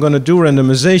good, I'm going to do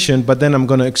randomization, but then I'm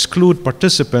going to exclude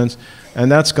participants,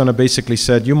 and that's going to basically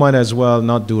say you might as well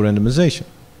not do randomization.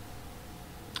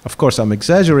 Of course, I'm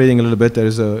exaggerating a little bit. There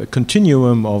is a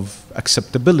continuum of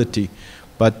acceptability,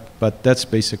 but that's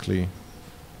basically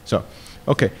so.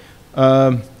 Okay.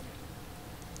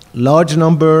 Large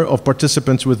number of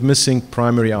participants with missing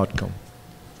primary outcome.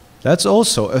 That's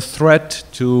also a threat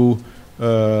to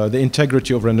the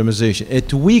integrity of randomization.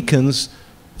 It weakens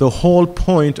the whole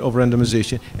point of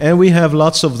randomization, and we have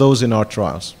lots of those in our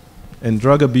trials. And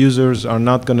drug abusers are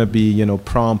not going to be,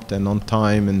 prompt and on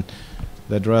time, and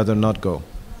they'd rather not go.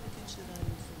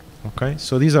 Okay,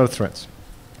 so these are threats.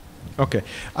 Okay,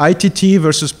 ITT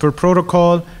versus per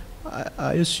protocol.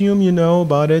 I assume you know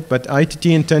about it, but ITT,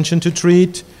 intention to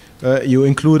treat, you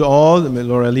include all.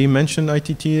 Laura Lee mentioned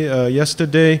ITT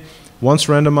yesterday. Once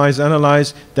randomized,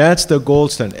 analyzed, that's the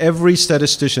gold standard. Every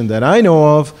statistician that I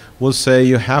know of will say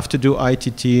you have to do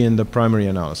ITT in the primary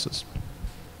analysis.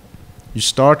 You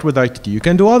start with ITT. You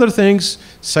can do other things,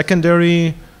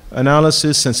 secondary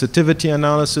analysis, sensitivity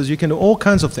analysis. You can do all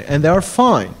kinds of things, and they are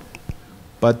fine.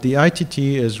 But the ITT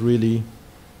is really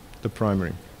the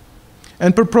primary.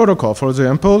 And per protocol, for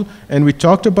example, and we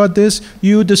talked about this,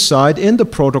 you decide in the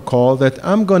protocol that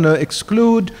I'm going to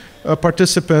exclude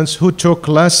participants who took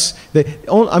less.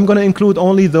 I'm going to include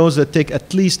only those that take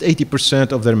at least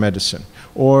 80% of their medicine,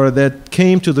 or that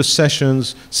came to the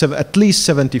sessions at least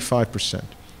 75%.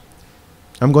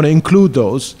 I'm going to include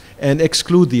those and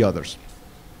exclude the others.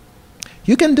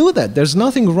 You can do that. There's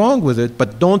nothing wrong with it,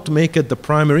 but don't make it the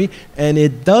primary, and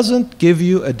it doesn't give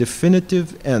you a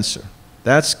definitive answer.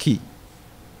 That's key.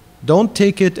 Don't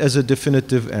take it as a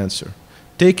definitive answer.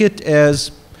 Take it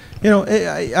as,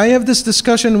 I have this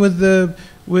discussion with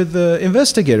the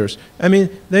investigators. I mean,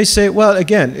 they say, well,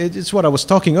 again, it's what I was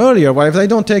talking earlier. Well, if they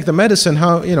don't take the medicine,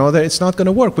 how, it's not going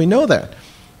to work. We know that.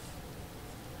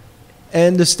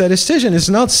 And the statistician is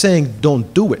not saying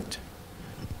don't do it.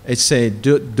 It's saying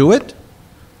do it,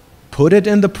 put it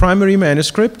in the primary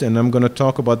manuscript, and I'm going to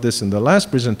talk about this in the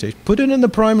last presentation. Put it in the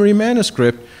primary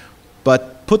manuscript,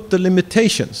 but put the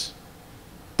limitations.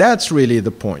 That's really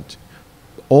the point.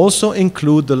 Also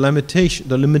include the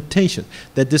limitation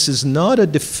that this is not a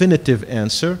definitive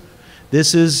answer.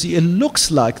 It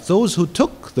looks like those who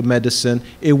took the medicine,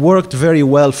 it worked very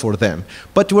well for them.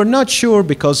 But we're not sure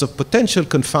because of potential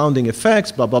confounding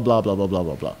effects, blah, blah, blah, blah, blah, blah,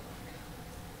 blah, blah.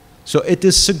 So it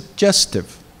is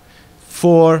suggestive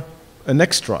for a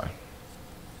next trial.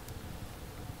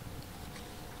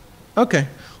 Okay,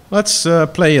 let's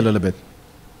play a little bit.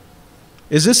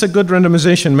 Is this a good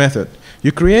randomization method?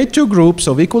 You create two groups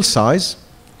of equal size.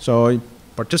 So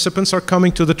participants are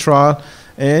coming to the trial,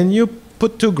 and you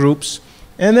put two groups,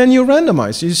 and then you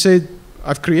randomize. You say,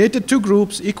 I've created two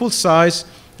groups, equal size.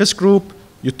 This group,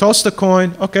 you toss the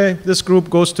coin. Okay, this group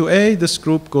goes to A, this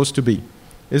group goes to B.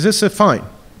 Is this a fine?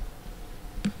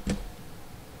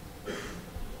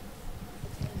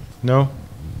 No?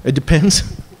 It depends.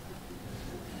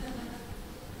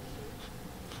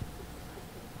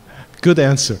 Good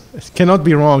answer. It cannot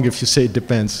be wrong if you say it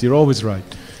depends. You're always right.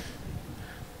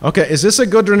 Okay, is this a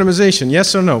good randomization?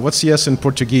 Yes or no? What's yes in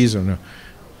Portuguese or no?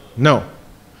 No.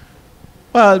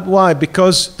 Well, why?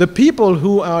 Because the people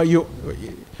who are you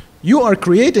are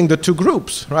creating the two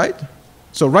groups, right?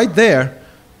 So right there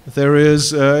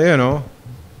is, I'm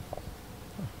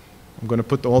going to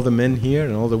put all the men here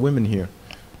and all the women here.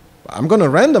 I'm going to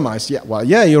randomize. Yeah, well,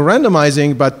 yeah, you're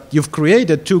randomizing, but you've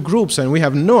created two groups, and we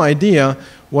have no idea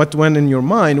what went in your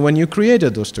mind when you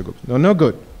created those two groups. No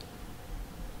good.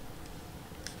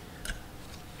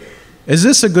 Is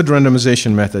this a good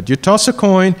randomization method? You toss a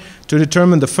coin to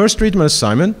determine the first treatment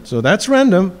assignment, so that's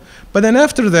random, But then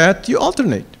after that, you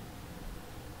alternate.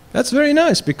 That's very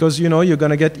nice because you know you're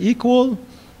going to get equal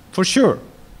for sure.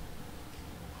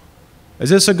 Is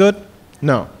this a good?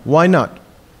 No. Why not?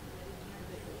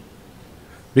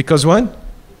 Because what?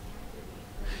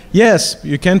 Yes,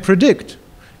 you can predict.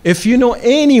 If you know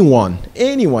anyone,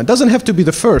 doesn't have to be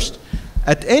the first.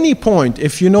 At any point,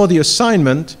 if you know the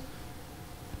assignment,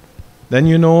 then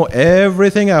you know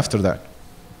everything after that.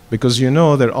 Because you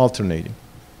know they're alternating.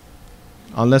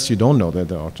 Unless you don't know that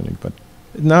they're alternating, but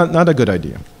not a good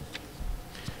idea.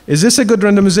 Is this a good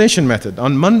randomization method?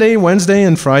 On Monday, Wednesday,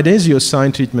 and Fridays, you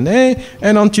assign treatment A,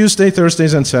 and on Tuesday,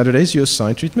 Thursdays, and Saturdays, you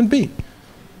assign treatment B.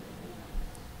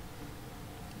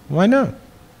 Why not?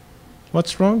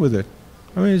 What's wrong with it?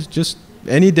 I mean, it's just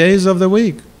any days of the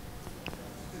week.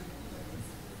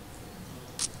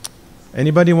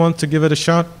 Anybody want to give it a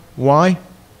shot? Why?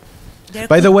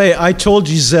 By the way, I told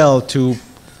Giselle to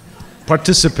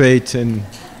participate in,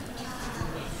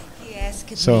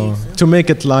 so to make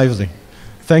it lively.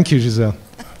 Thank you, Giselle.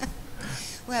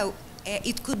 Well,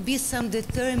 it could be some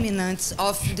determinants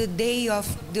of the day of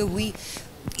the week.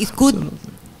 It could.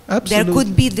 Absolutely. There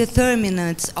could be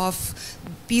determinants of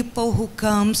people who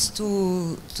comes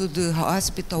to the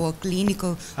hospital or clinic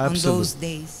on those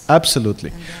days.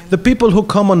 Absolutely. The people who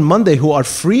come on Monday, who are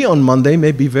free on Monday,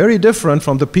 may be very different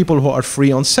from the people who are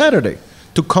free on Saturday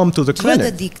to come to the clinic.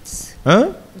 Drug addicts.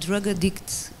 Huh? Drug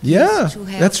addicts. Yeah,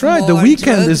 that's right. The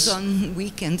weekend is. On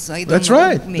weekends, I don't that's know,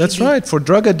 right. maybe. That's right. For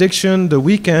drug addiction, the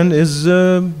weekend is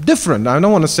different. I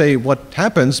don't want to say what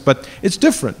happens, but it's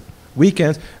different.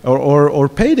 Weekends or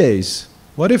paydays.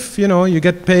 What if, you know, you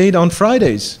get paid on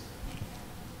Fridays?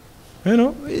 You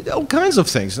know, all kinds of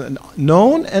things.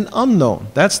 Known and unknown.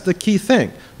 That's the key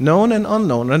thing. Known and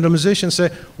unknown. Randomization say,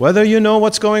 whether you know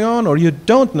what's going on or you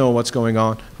don't know what's going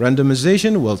on,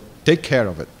 randomization will take care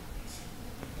of it.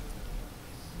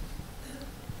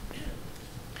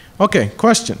 Okay,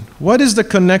 question. What is the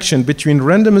connection between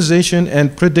randomization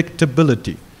and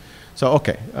predictability? So,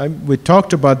 okay, we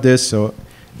talked about this. So,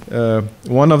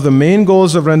 one of the main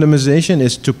goals of randomization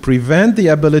is to prevent the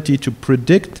ability to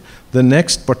predict the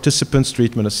next participant's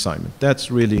treatment assignment.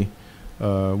 That's really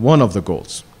one of the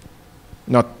goals.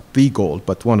 Not the goal,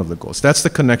 but one of the goals. That's the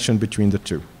connection between the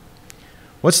two.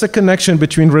 What's the connection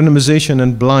between randomization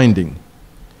and blinding?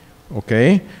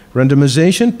 Okay,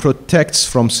 randomization protects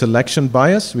from selection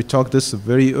bias. We talked this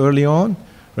very early on.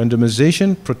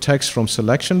 Randomization protects from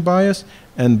selection bias,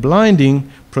 and blinding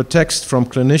protects from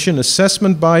clinician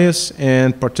assessment bias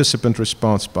and participant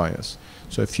response bias.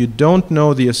 So if you don't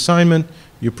know the assignment,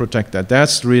 you protect that.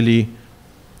 That's really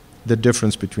the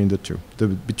difference between the two,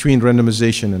 between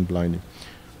randomization and blinding.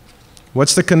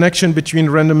 What's the connection between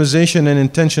randomization and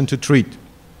intention to treat?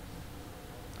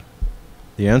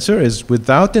 The answer is,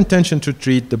 without intention to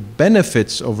treat, the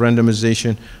benefits of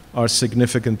randomization are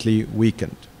significantly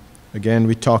weakened. Again,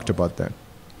 we talked about that.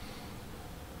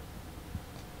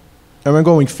 And we're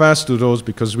going fast through those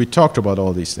because we talked about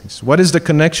all these things. What is the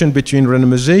connection between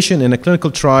randomization in a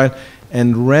clinical trial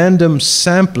and random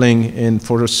sampling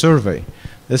for a survey?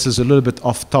 This is a little bit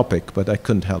off topic, but I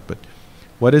couldn't help it.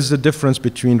 What is the difference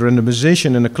between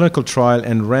randomization in a clinical trial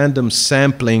and random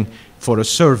sampling for a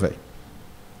survey?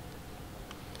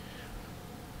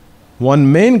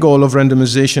 One main goal of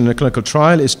randomization in a clinical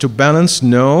trial is to balance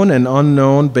known and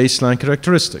unknown baseline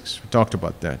characteristics. We talked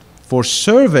about that. For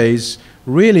surveys,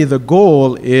 really the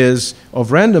goal is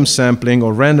of random sampling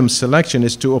or random selection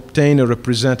is to obtain a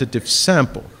representative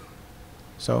sample.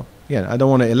 So again, I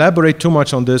don't want to elaborate too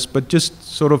much on this, but just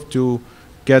sort of to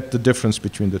get the difference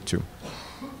between the two.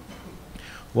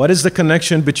 What is the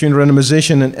connection between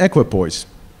randomization and equipoise?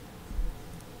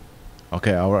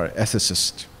 Okay, our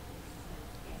ethicist.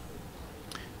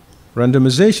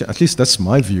 Randomization, at least that's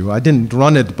my view. I didn't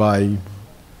run it by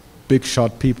big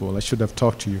shot people. I should have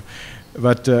talked to you.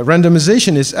 But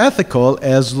randomization is ethical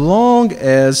as long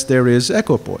as there is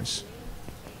equipoise.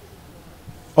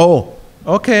 Oh,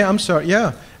 okay, I'm sorry.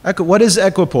 Yeah. What is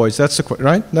equipoise? That's the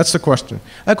right? That's the question.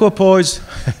 Equipoise,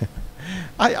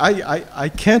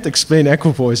 I can't explain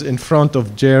equipoise in front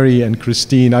of Jerry and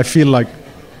Christine. I feel like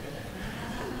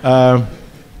I'm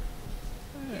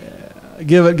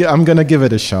going to give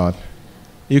it a shot.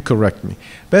 You correct me.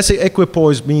 Basically,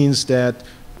 equipoise means that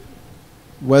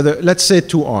whether, let's say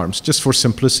 2 arms, just for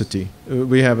simplicity,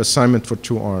 we have assignment for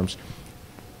 2 arms.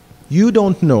 You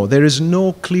don't know. There is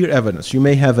no clear evidence. You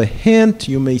may have a hint,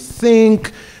 you may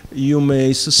think, you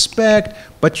may suspect,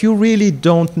 but you really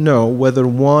don't know whether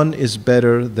one is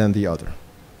better than the other.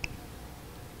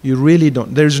 You really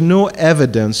don't. There's no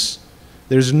evidence,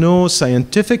 there's no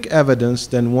scientific evidence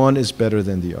that one is better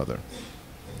than the other.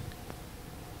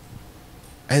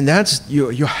 And that's,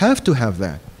 you have to have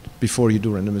that before you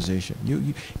do randomization.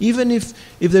 Even if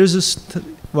there's a,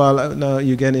 well, now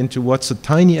you get into what's a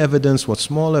tiny evidence, what's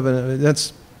small evidence,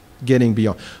 that's getting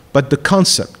beyond. But the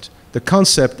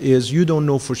concept is you don't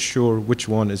know for sure which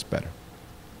one is better.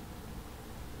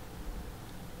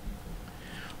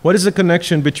 What is the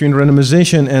connection between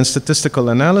randomization and statistical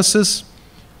analysis?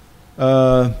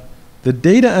 The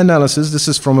data analysis, this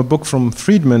is from a book from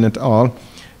Friedman et al.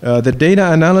 The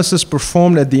data analysis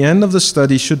performed at the end of the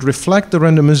study should reflect the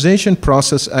randomization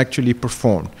process actually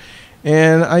performed.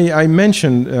 And I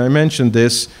mentioned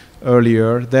this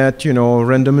earlier, that, you know,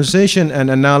 randomization and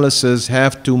analysis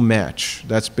have to match.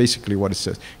 That's basically what it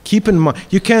says. Keep in mind,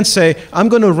 you can't say, I'm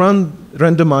going to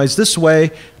randomize this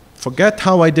way, forget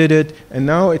how I did it, and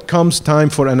now it comes time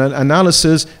for an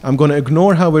analysis. I'm going to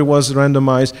ignore how it was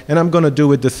randomized, and I'm going to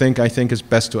do it the thing I think is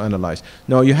best to analyze.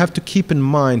 No, you have to keep in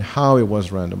mind how it was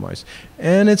randomized.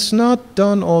 And it's not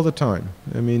done all the time.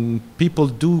 I mean, people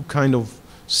do kind of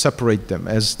separate them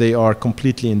as they are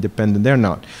completely independent. They're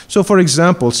not. So for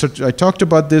example, I talked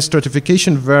about this,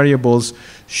 stratification variables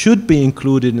should be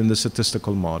included in the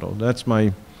statistical model. That's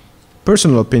my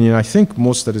personal opinion. I think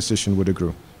most statisticians would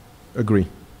agree.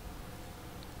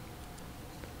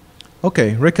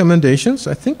 Okay, recommendations.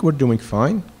 I think we're doing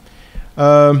fine.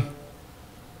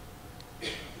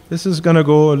 This is going to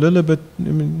go a little bit, I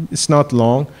mean, it's not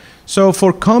long. So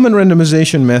for common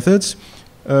randomization methods,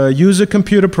 use a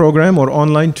computer program or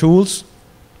online tools.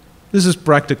 This is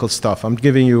practical stuff. I'm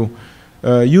giving you,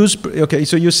 okay,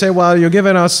 so you say, well, you're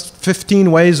giving us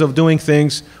 15 ways of doing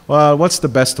things. Well, what's the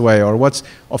best way? Or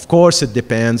of course it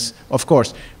depends, of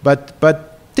course. But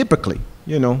typically,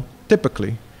 you know,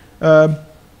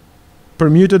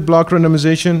 permuted block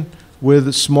randomization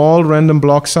with small random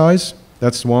block size,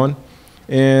 that's one.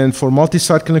 And for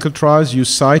multi-site clinical trials, use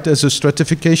site as a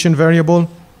stratification variable.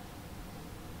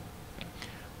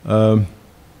 Do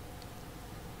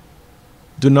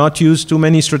not use too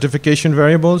many stratification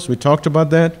variables. We talked about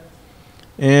that.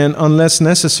 And unless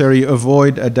necessary,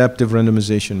 avoid adaptive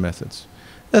randomization methods.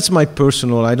 That's my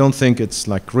personal, I don't think it's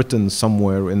like written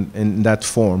somewhere in that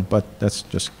form, but that's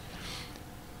just.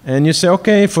 And you say,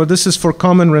 okay, this is for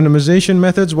common randomization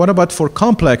methods. What about for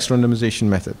complex randomization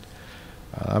method?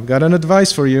 I've got an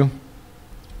advice for you.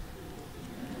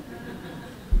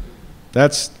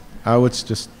 That's how it's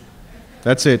just,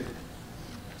 that's it.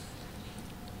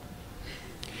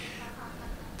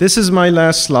 This is my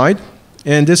last slide,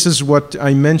 and this is what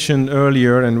I mentioned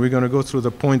earlier, and we're going to go through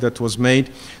the point that was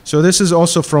made. So this is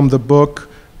also from the book,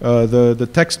 the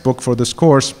textbook for this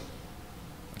course.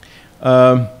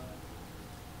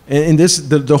 And this,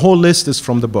 the whole list is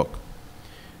from the book.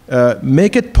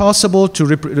 Make it possible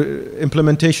to,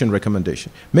 implementation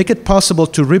recommendation, make it possible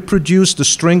to reproduce the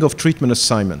string of treatment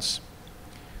assignments.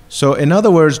 So in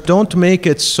other words, don't make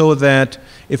it so that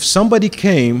if somebody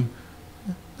came,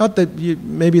 not that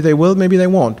maybe they will, maybe they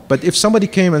won't, but if somebody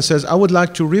came and says, I would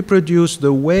like to reproduce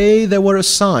the way they were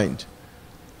assigned,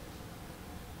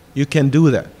 you can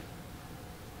do that.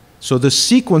 So the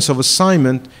sequence of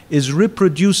assignment is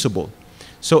reproducible.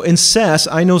 So in SAS,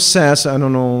 I know SAS, I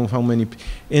don't know how many.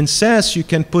 In SAS, you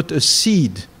can put a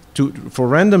seed for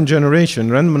random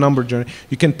generation, random number generation.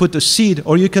 You can put a seed,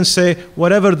 or you can say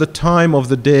whatever the time of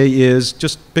the day is,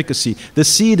 just pick a seed. The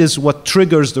seed is what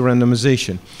triggers the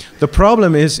randomization. The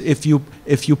problem is if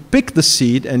you pick the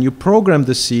seed and you program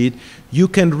the seed, you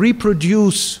can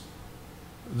reproduce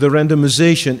the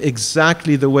randomization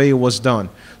exactly the way it was done.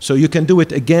 So you can do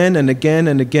it again and again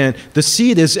and again. The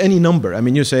seed is any number. I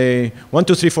mean, you say 1,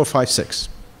 2, 3, 4, 5, 6.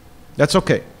 That's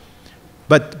okay.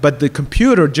 But the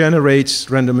computer generates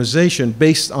randomization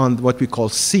based on what we call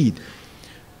seed.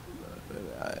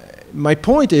 My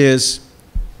point is,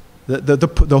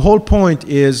 the whole point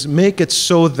is make it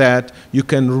so that you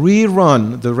can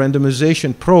rerun the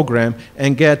randomization program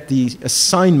and get the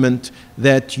assignment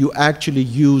that you actually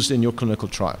used in your clinical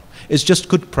trial. It's just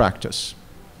good practice.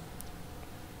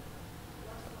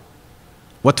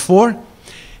 What for?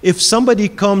 If somebody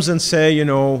comes and say, you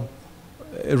know,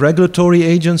 a regulatory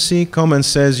agency come and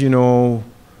says, you know,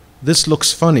 this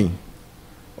looks funny,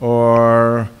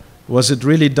 or was it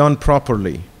really done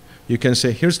properly? You can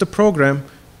say, here's the program,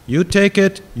 you take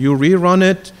it, you rerun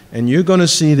it, and you're going to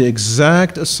see the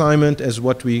exact assignment as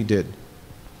what we did.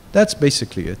 That's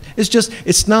basically it. It's just,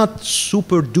 it's not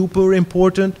super duper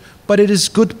important, but it is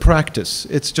good practice.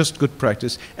 It's just good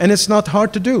practice. And it's not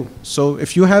hard to do. So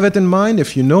if you have it in mind,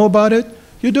 if you know about it,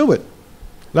 you do it.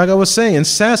 Like I was saying, in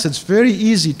SAS, it's very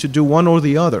easy to do one or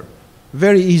the other.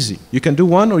 Very easy. You can do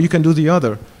one or you can do the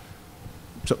other.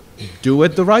 So do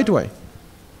it the right way.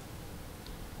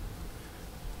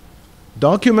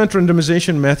 document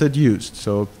randomization method used.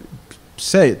 So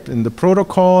say it in the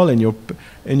protocol, in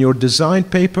your design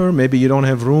paper. Maybe you don't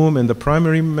have room in the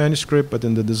primary manuscript, but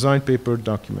in the design paper,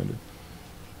 document it.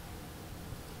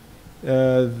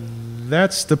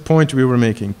 That's the point we were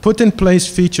making. Put in place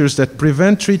features that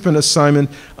prevent treatment assignment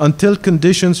until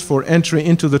conditions for entry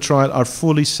into the trial are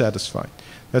fully satisfied.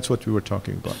 That's what we were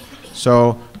talking about.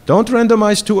 So don't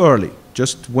randomize too early.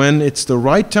 Just when it's the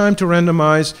right time to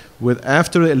randomize, with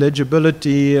after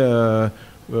eligibility,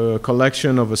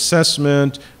 collection of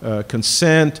assessment,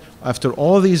 consent, after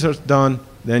all these are done,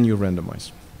 then you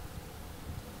randomize.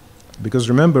 Because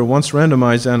remember, once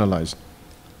randomized, analyze.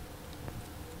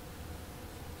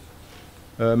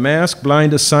 Mask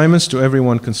blind assignments to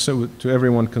everyone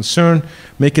concerned.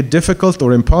 Make it difficult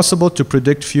or impossible to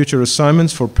predict future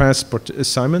assignments for past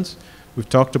assignments. We've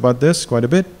talked about this quite a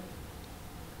bit.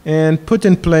 And put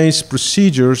in place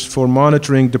procedures for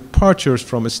monitoring departures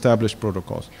from established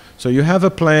protocols. So you have a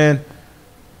plan.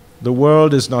 The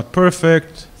world is not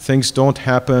perfect. Things don't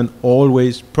happen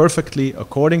always perfectly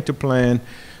according to plan.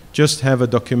 Just have a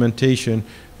documentation.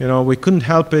 You know, we couldn't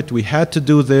help it. We had to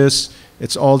do this.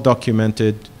 It's all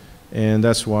documented, and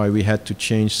that's why we had to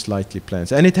change slightly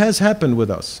plans. And it has happened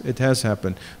with us. It has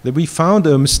happened. That we found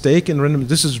a mistake in random.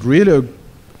 This is really an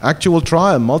actual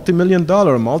trial,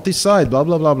 multi-million-dollar, multi-site, blah,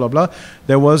 blah, blah, blah, blah.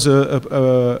 There was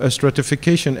a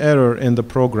stratification error in the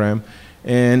program,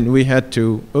 and we had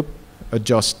to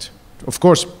adjust. Of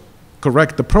course,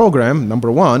 correct the program,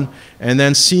 number one, and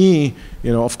then see,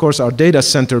 you know, of course our data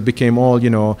center became all, you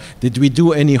know, did we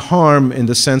do any harm in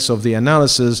the sense of the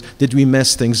analysis? Did we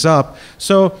mess things up?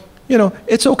 So, you know,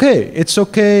 it's okay. It's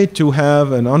okay to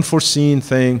have an unforeseen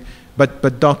thing,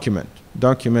 but document.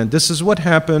 Document. This is what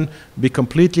happened. Be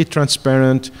completely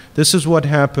transparent. This is what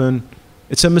happened.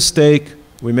 It's a mistake.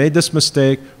 We made this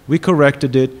mistake. We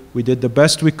corrected it. We did the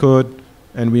best we could,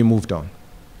 and we moved on.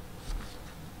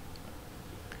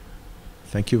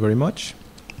 Thank you very much.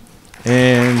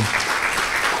 And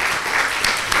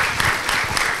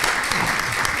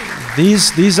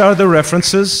these are the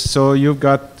references. So you've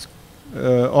got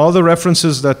all the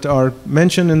references that are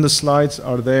mentioned in the slides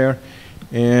are there.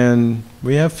 And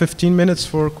we have 15 minutes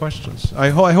for questions.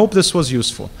 I hope this was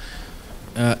useful.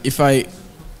 If I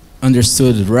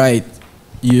understood right,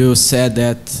 you said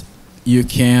that you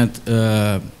can't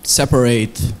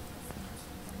separate,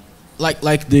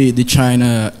 like the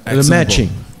China example. The matching.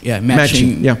 Yeah,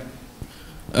 matching.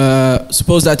 Yeah.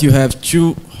 Suppose that you have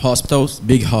two hospitals,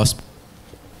 big hospitals,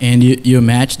 and you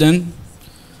match them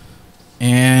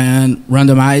and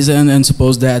randomize them, and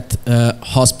suppose that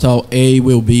hospital A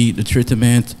will be the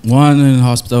treatment 1 and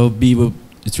hospital B will be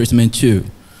the treatment 2.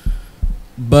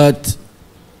 But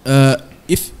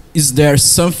is there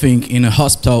something in a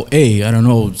hospital A, I don't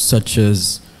know, such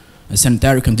as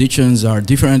sanitary conditions are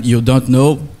different, you don't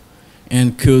know,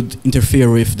 and could interfere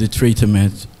with the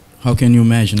treatment? How can you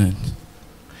imagine it?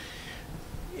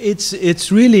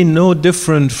 It's really no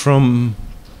different from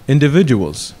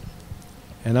individuals.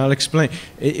 And I'll explain.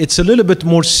 It's a little bit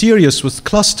more serious with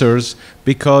clusters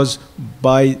because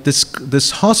by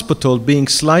this hospital being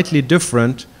slightly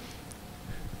different,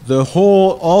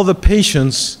 all the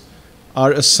patients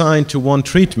are assigned to one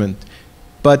treatment.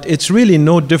 But it's really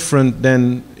no different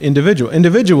than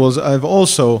individuals. I've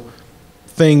also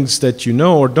things that you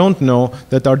know or don't know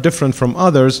that are different from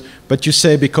others, but you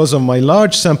say because of my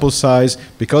large sample size,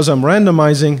 because I'm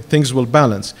randomizing, things will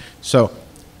balance. So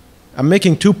I'm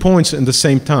making 2 points in the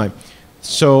same time.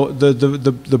 So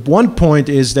the one point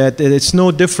is that it's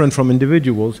no different from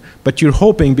individuals, but you're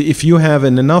hoping if you have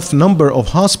an enough number of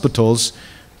hospitals,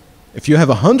 if you have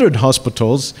 100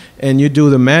 hospitals and you do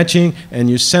the matching and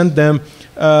you send them,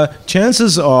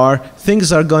 chances are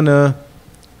things are gonna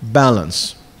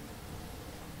balance.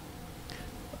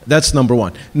 That's number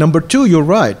one. Number two, you're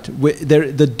right.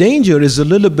 The danger is a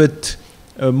little bit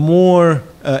more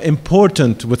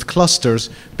important with clusters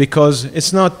because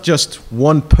it's not just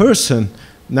one person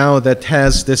now that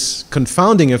has this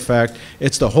confounding effect.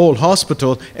 It's the whole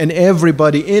hospital, and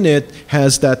everybody in it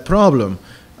has that problem.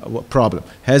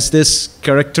 Has this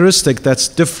characteristic that's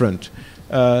different.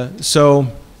 So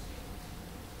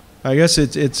I guess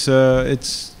it's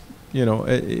you know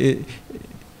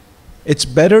it's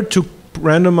better to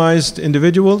randomized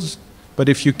individuals, but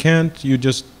if you can't, you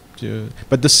just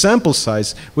but the sample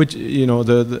size, which you know,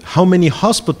 how many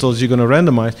hospitals you're going to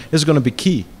randomize is going to be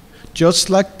key, just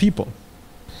like people.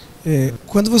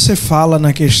 Quando você fala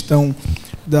na questão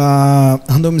da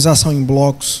randomização em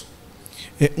blocos,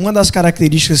 uma das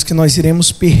características que nós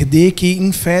iremos perder, que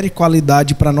infere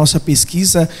qualidade para a nossa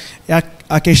pesquisa, é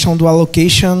a questão do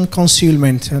allocation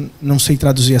concealment. Não sei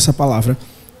traduzir essa palavra.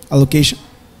 allocation.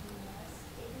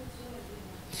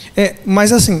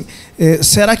 Mas assim,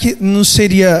 será que não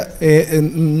seria,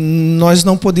 nós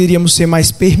não poderíamos ser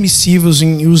mais permissivos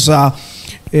em usar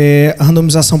a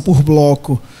randomização por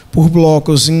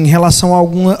blocos em relação a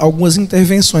algumas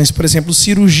intervenções, por exemplo,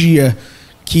 cirurgia,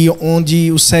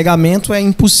 onde o cegamento é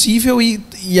impossível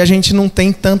e a gente não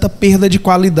tem tanta perda de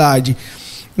qualidade.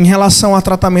 Em relação a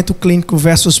tratamento clínico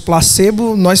versus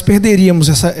placebo, nós perderíamos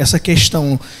essa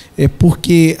questão,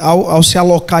 porque ao se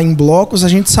alocar em blocos, a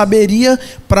gente saberia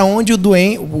para onde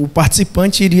o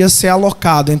participante iria ser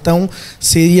alocado. Então,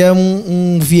 seria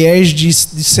um viés de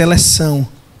seleção.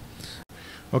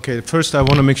 Okay, first I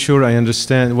want to make sure I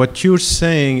understand. What you're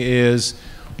saying is,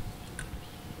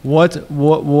 what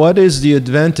is the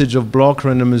advantage of block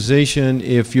randomization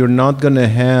if you're not going to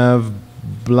have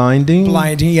blinding?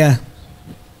 Blinding, yeah.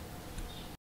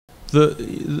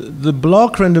 The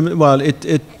block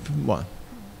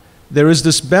there is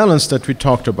this balance that we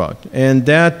talked about, and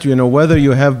that, you know, whether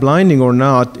you have blinding or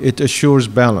not, it assures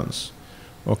balance.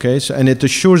 Okay, so, and it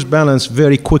assures balance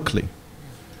very quickly.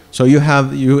 So you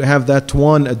have that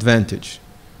one advantage.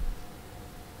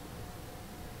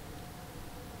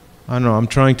 I don't know, I'm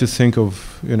trying to think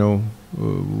of, you know,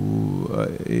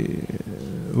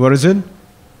 what is it?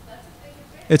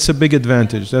 It's a big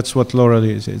advantage. That's what Laura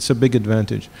is. It's a big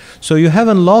advantage. So you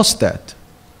haven't lost that.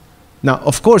 Now,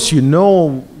 of course, you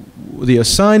know the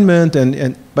assignment,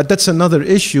 but that's another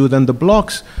issue than the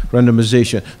blocks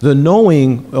randomization. The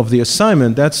knowing of the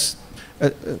assignment, that's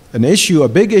an issue, a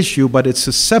big issue, but it's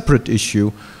a separate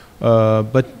issue.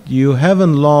 But you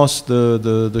haven't lost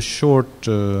the short...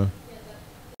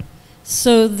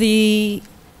 So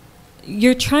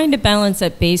you're trying to balance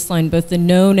at baseline both the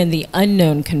known and the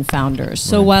unknown confounders.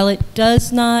 So Right. while it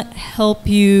does not help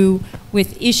you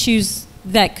with issues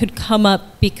that could come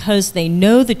up because they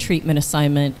know the treatment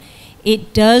assignment,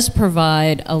 it does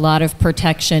provide a lot of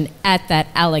protection at that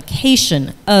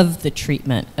allocation of the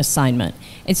treatment assignment.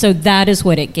 And so that is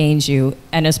what it gains you.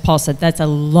 And as Paul said, that's a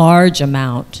large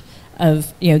amount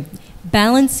of, you know,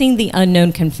 balancing the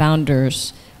unknown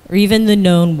confounders or even the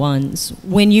known ones.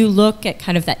 When you look at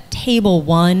kind of that table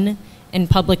 1 in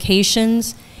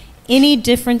publications, any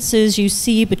differences you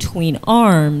see between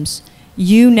arms,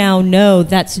 you now know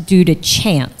that's due to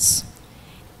chance.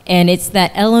 And it's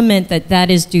that element that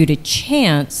is due to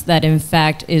chance that in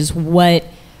fact is what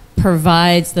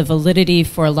provides the validity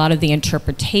for a lot of the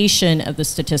interpretation of the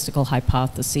statistical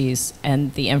hypotheses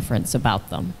and the inference about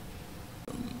them.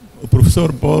 O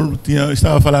professor Paulo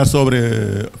estava a falar sobre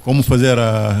como fazer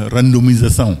a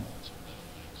randomização.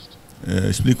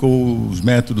 Explicou os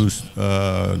métodos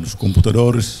dos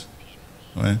computadores,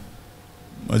 não é?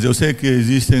 Mas eu sei que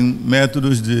existem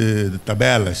métodos de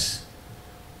tabelas.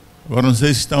 Agora não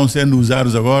sei se estão sendo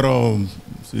usados agora ou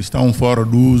se estão fora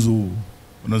do uso.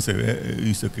 Não sei,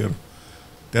 isso eu quero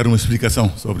ter uma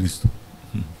explicação sobre isso.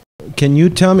 Can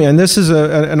you tell me, and this is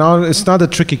it's not a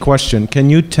tricky question, can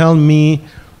you tell me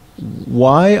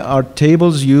why are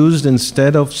tables used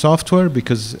instead of software?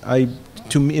 Because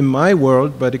in my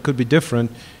world, but it could be different,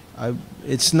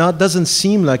 doesn't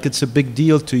seem like it's a big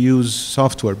deal to use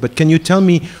software. But can you tell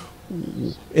me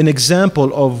an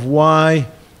example of why,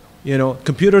 you know,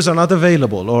 computers are not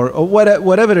available or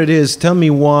whatever it is? Tell me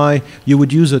why you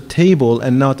would use a table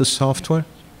and not a software.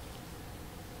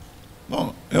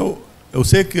 Bom, eu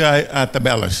sei que há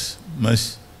tabelas,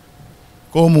 mas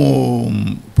como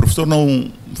o professor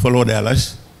não falou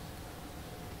delas,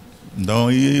 então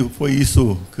foi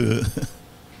isso que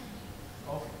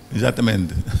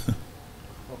exatamente.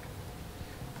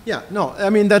 Yeah, no, I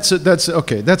mean that's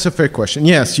okay. That's a fair question.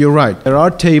 Yes, you're right. There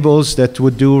are tables that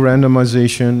would do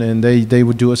randomization and they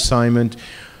would do assignment,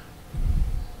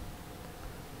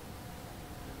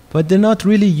 but they're not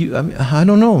really. I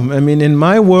don't know. I mean, in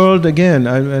my world, again,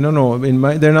 I don't know.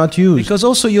 They're not used because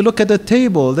also you look at the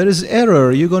table. There is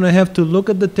error. You're going to have to look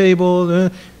at the table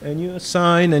and you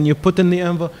assign and you put in the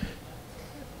envelope.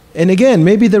 And again,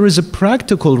 maybe there is a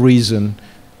practical reason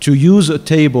to use a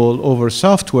table over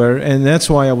software, and that's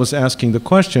why I was asking the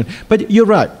question. But you're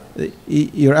right.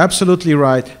 You're absolutely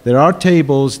right. There are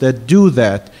tables that do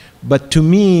that, but to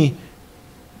me,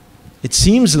 it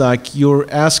seems like you're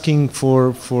asking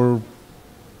for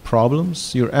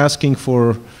problems. You're asking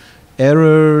for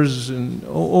errors and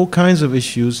all kinds of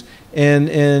issues,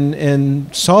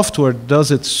 and software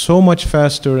does it so much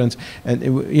faster. And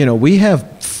you know, we have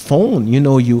phone. You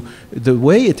know, the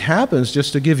way it happens.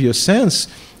 Just to give you a sense,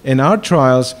 in our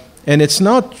trials, and it's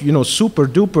not, you know, super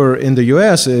duper in the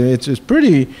U.S. It's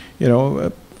pretty, you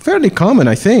know, fairly common.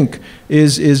 I think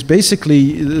is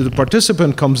basically the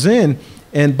participant comes in.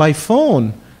 And by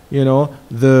phone, you know,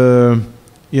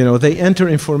 You know, they enter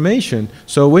information.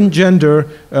 So when gender,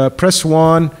 press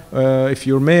 1, if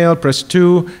you're male, press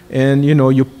 2, and you know,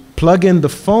 you plug in the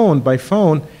phone by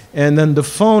phone, and then the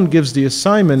phone gives the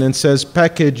assignment and says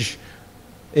package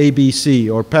ABC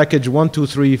or package 1, 2,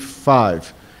 3,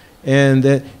 5.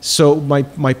 And so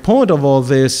my point of all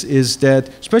this is that,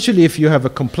 especially if you have a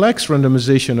complex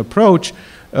randomization approach,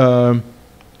 the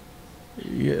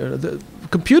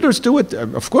computers do it.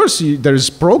 Of course, there is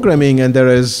programming and there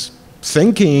is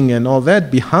thinking and all that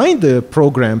behind the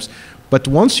programs, but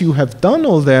once you have done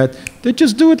all that, they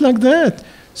just do it like that.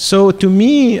 So to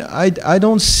me, I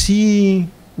don't see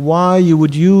why you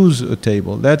would use a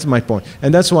table. That's my point.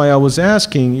 And that's why I was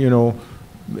asking, you know,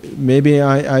 maybe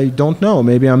I don't know,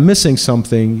 maybe I'm missing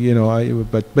something, you know,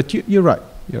 but you're right.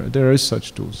 There is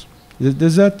such tools.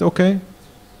 Is that okay?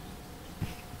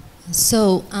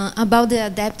 So, about the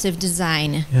adaptive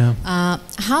design, yeah.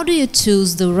 How do you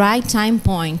choose the right time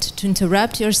point to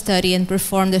interrupt your study and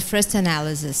perform the first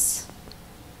analysis?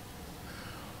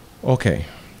 Okay,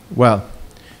 well,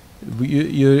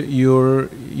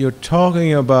 you're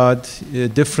talking about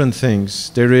different things.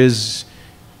 There is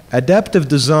adaptive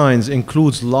designs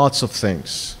includes lots of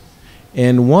things.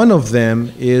 And one of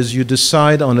them is you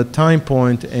decide on a time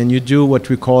point and you do what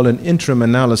we call an interim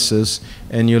analysis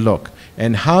and you look.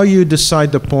 And how you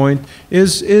decide the point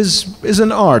is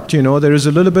an art, you know. There is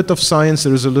a little bit of science,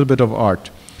 there is a little bit of art.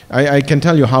 I can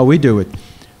tell you how we do it.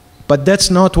 But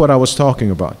that's not what I was talking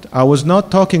about. I was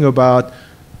not talking about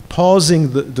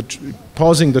pausing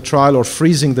the trial or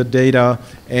freezing the data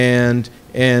and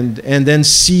then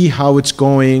see how it's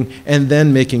going and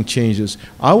then making changes.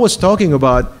 I was talking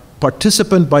about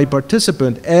participant by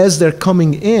participant. As they're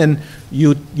coming in,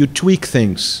 you tweak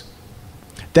things.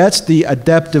 That's the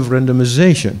adaptive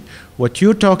randomization. What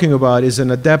you're talking about is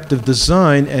an adaptive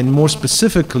design and more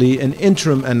specifically an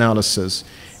interim analysis.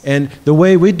 And the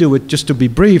way we do it, just to be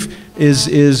brief,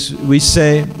 is we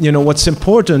say, you know, what's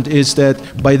important is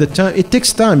that by the time, it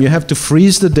takes time. You have to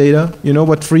freeze the data. You know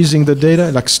what freezing the data?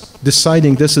 Like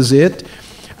deciding this is it.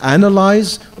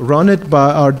 Analyze, run it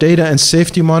by our data and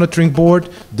safety monitoring board,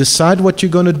 decide what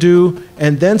you're going to do,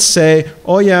 and then say,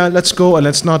 oh yeah, let's go or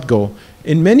let's not go.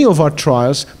 In many of our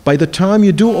trials, by the time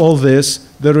you do all this,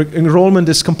 the enrollment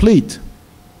is complete.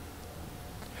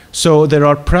 So there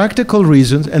are practical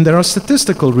reasons and there are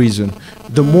statistical reasons.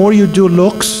 The more you do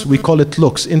looks, we call it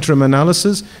looks, interim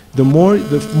analysis, the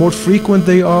more frequent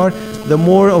they are, the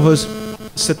more of a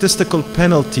statistical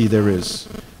penalty there is.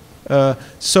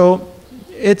 So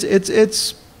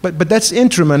but that's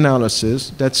interim analysis,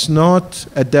 that's not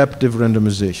adaptive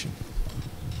randomization.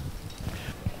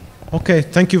 Okay,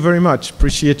 thank you very much.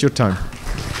 Appreciate your time.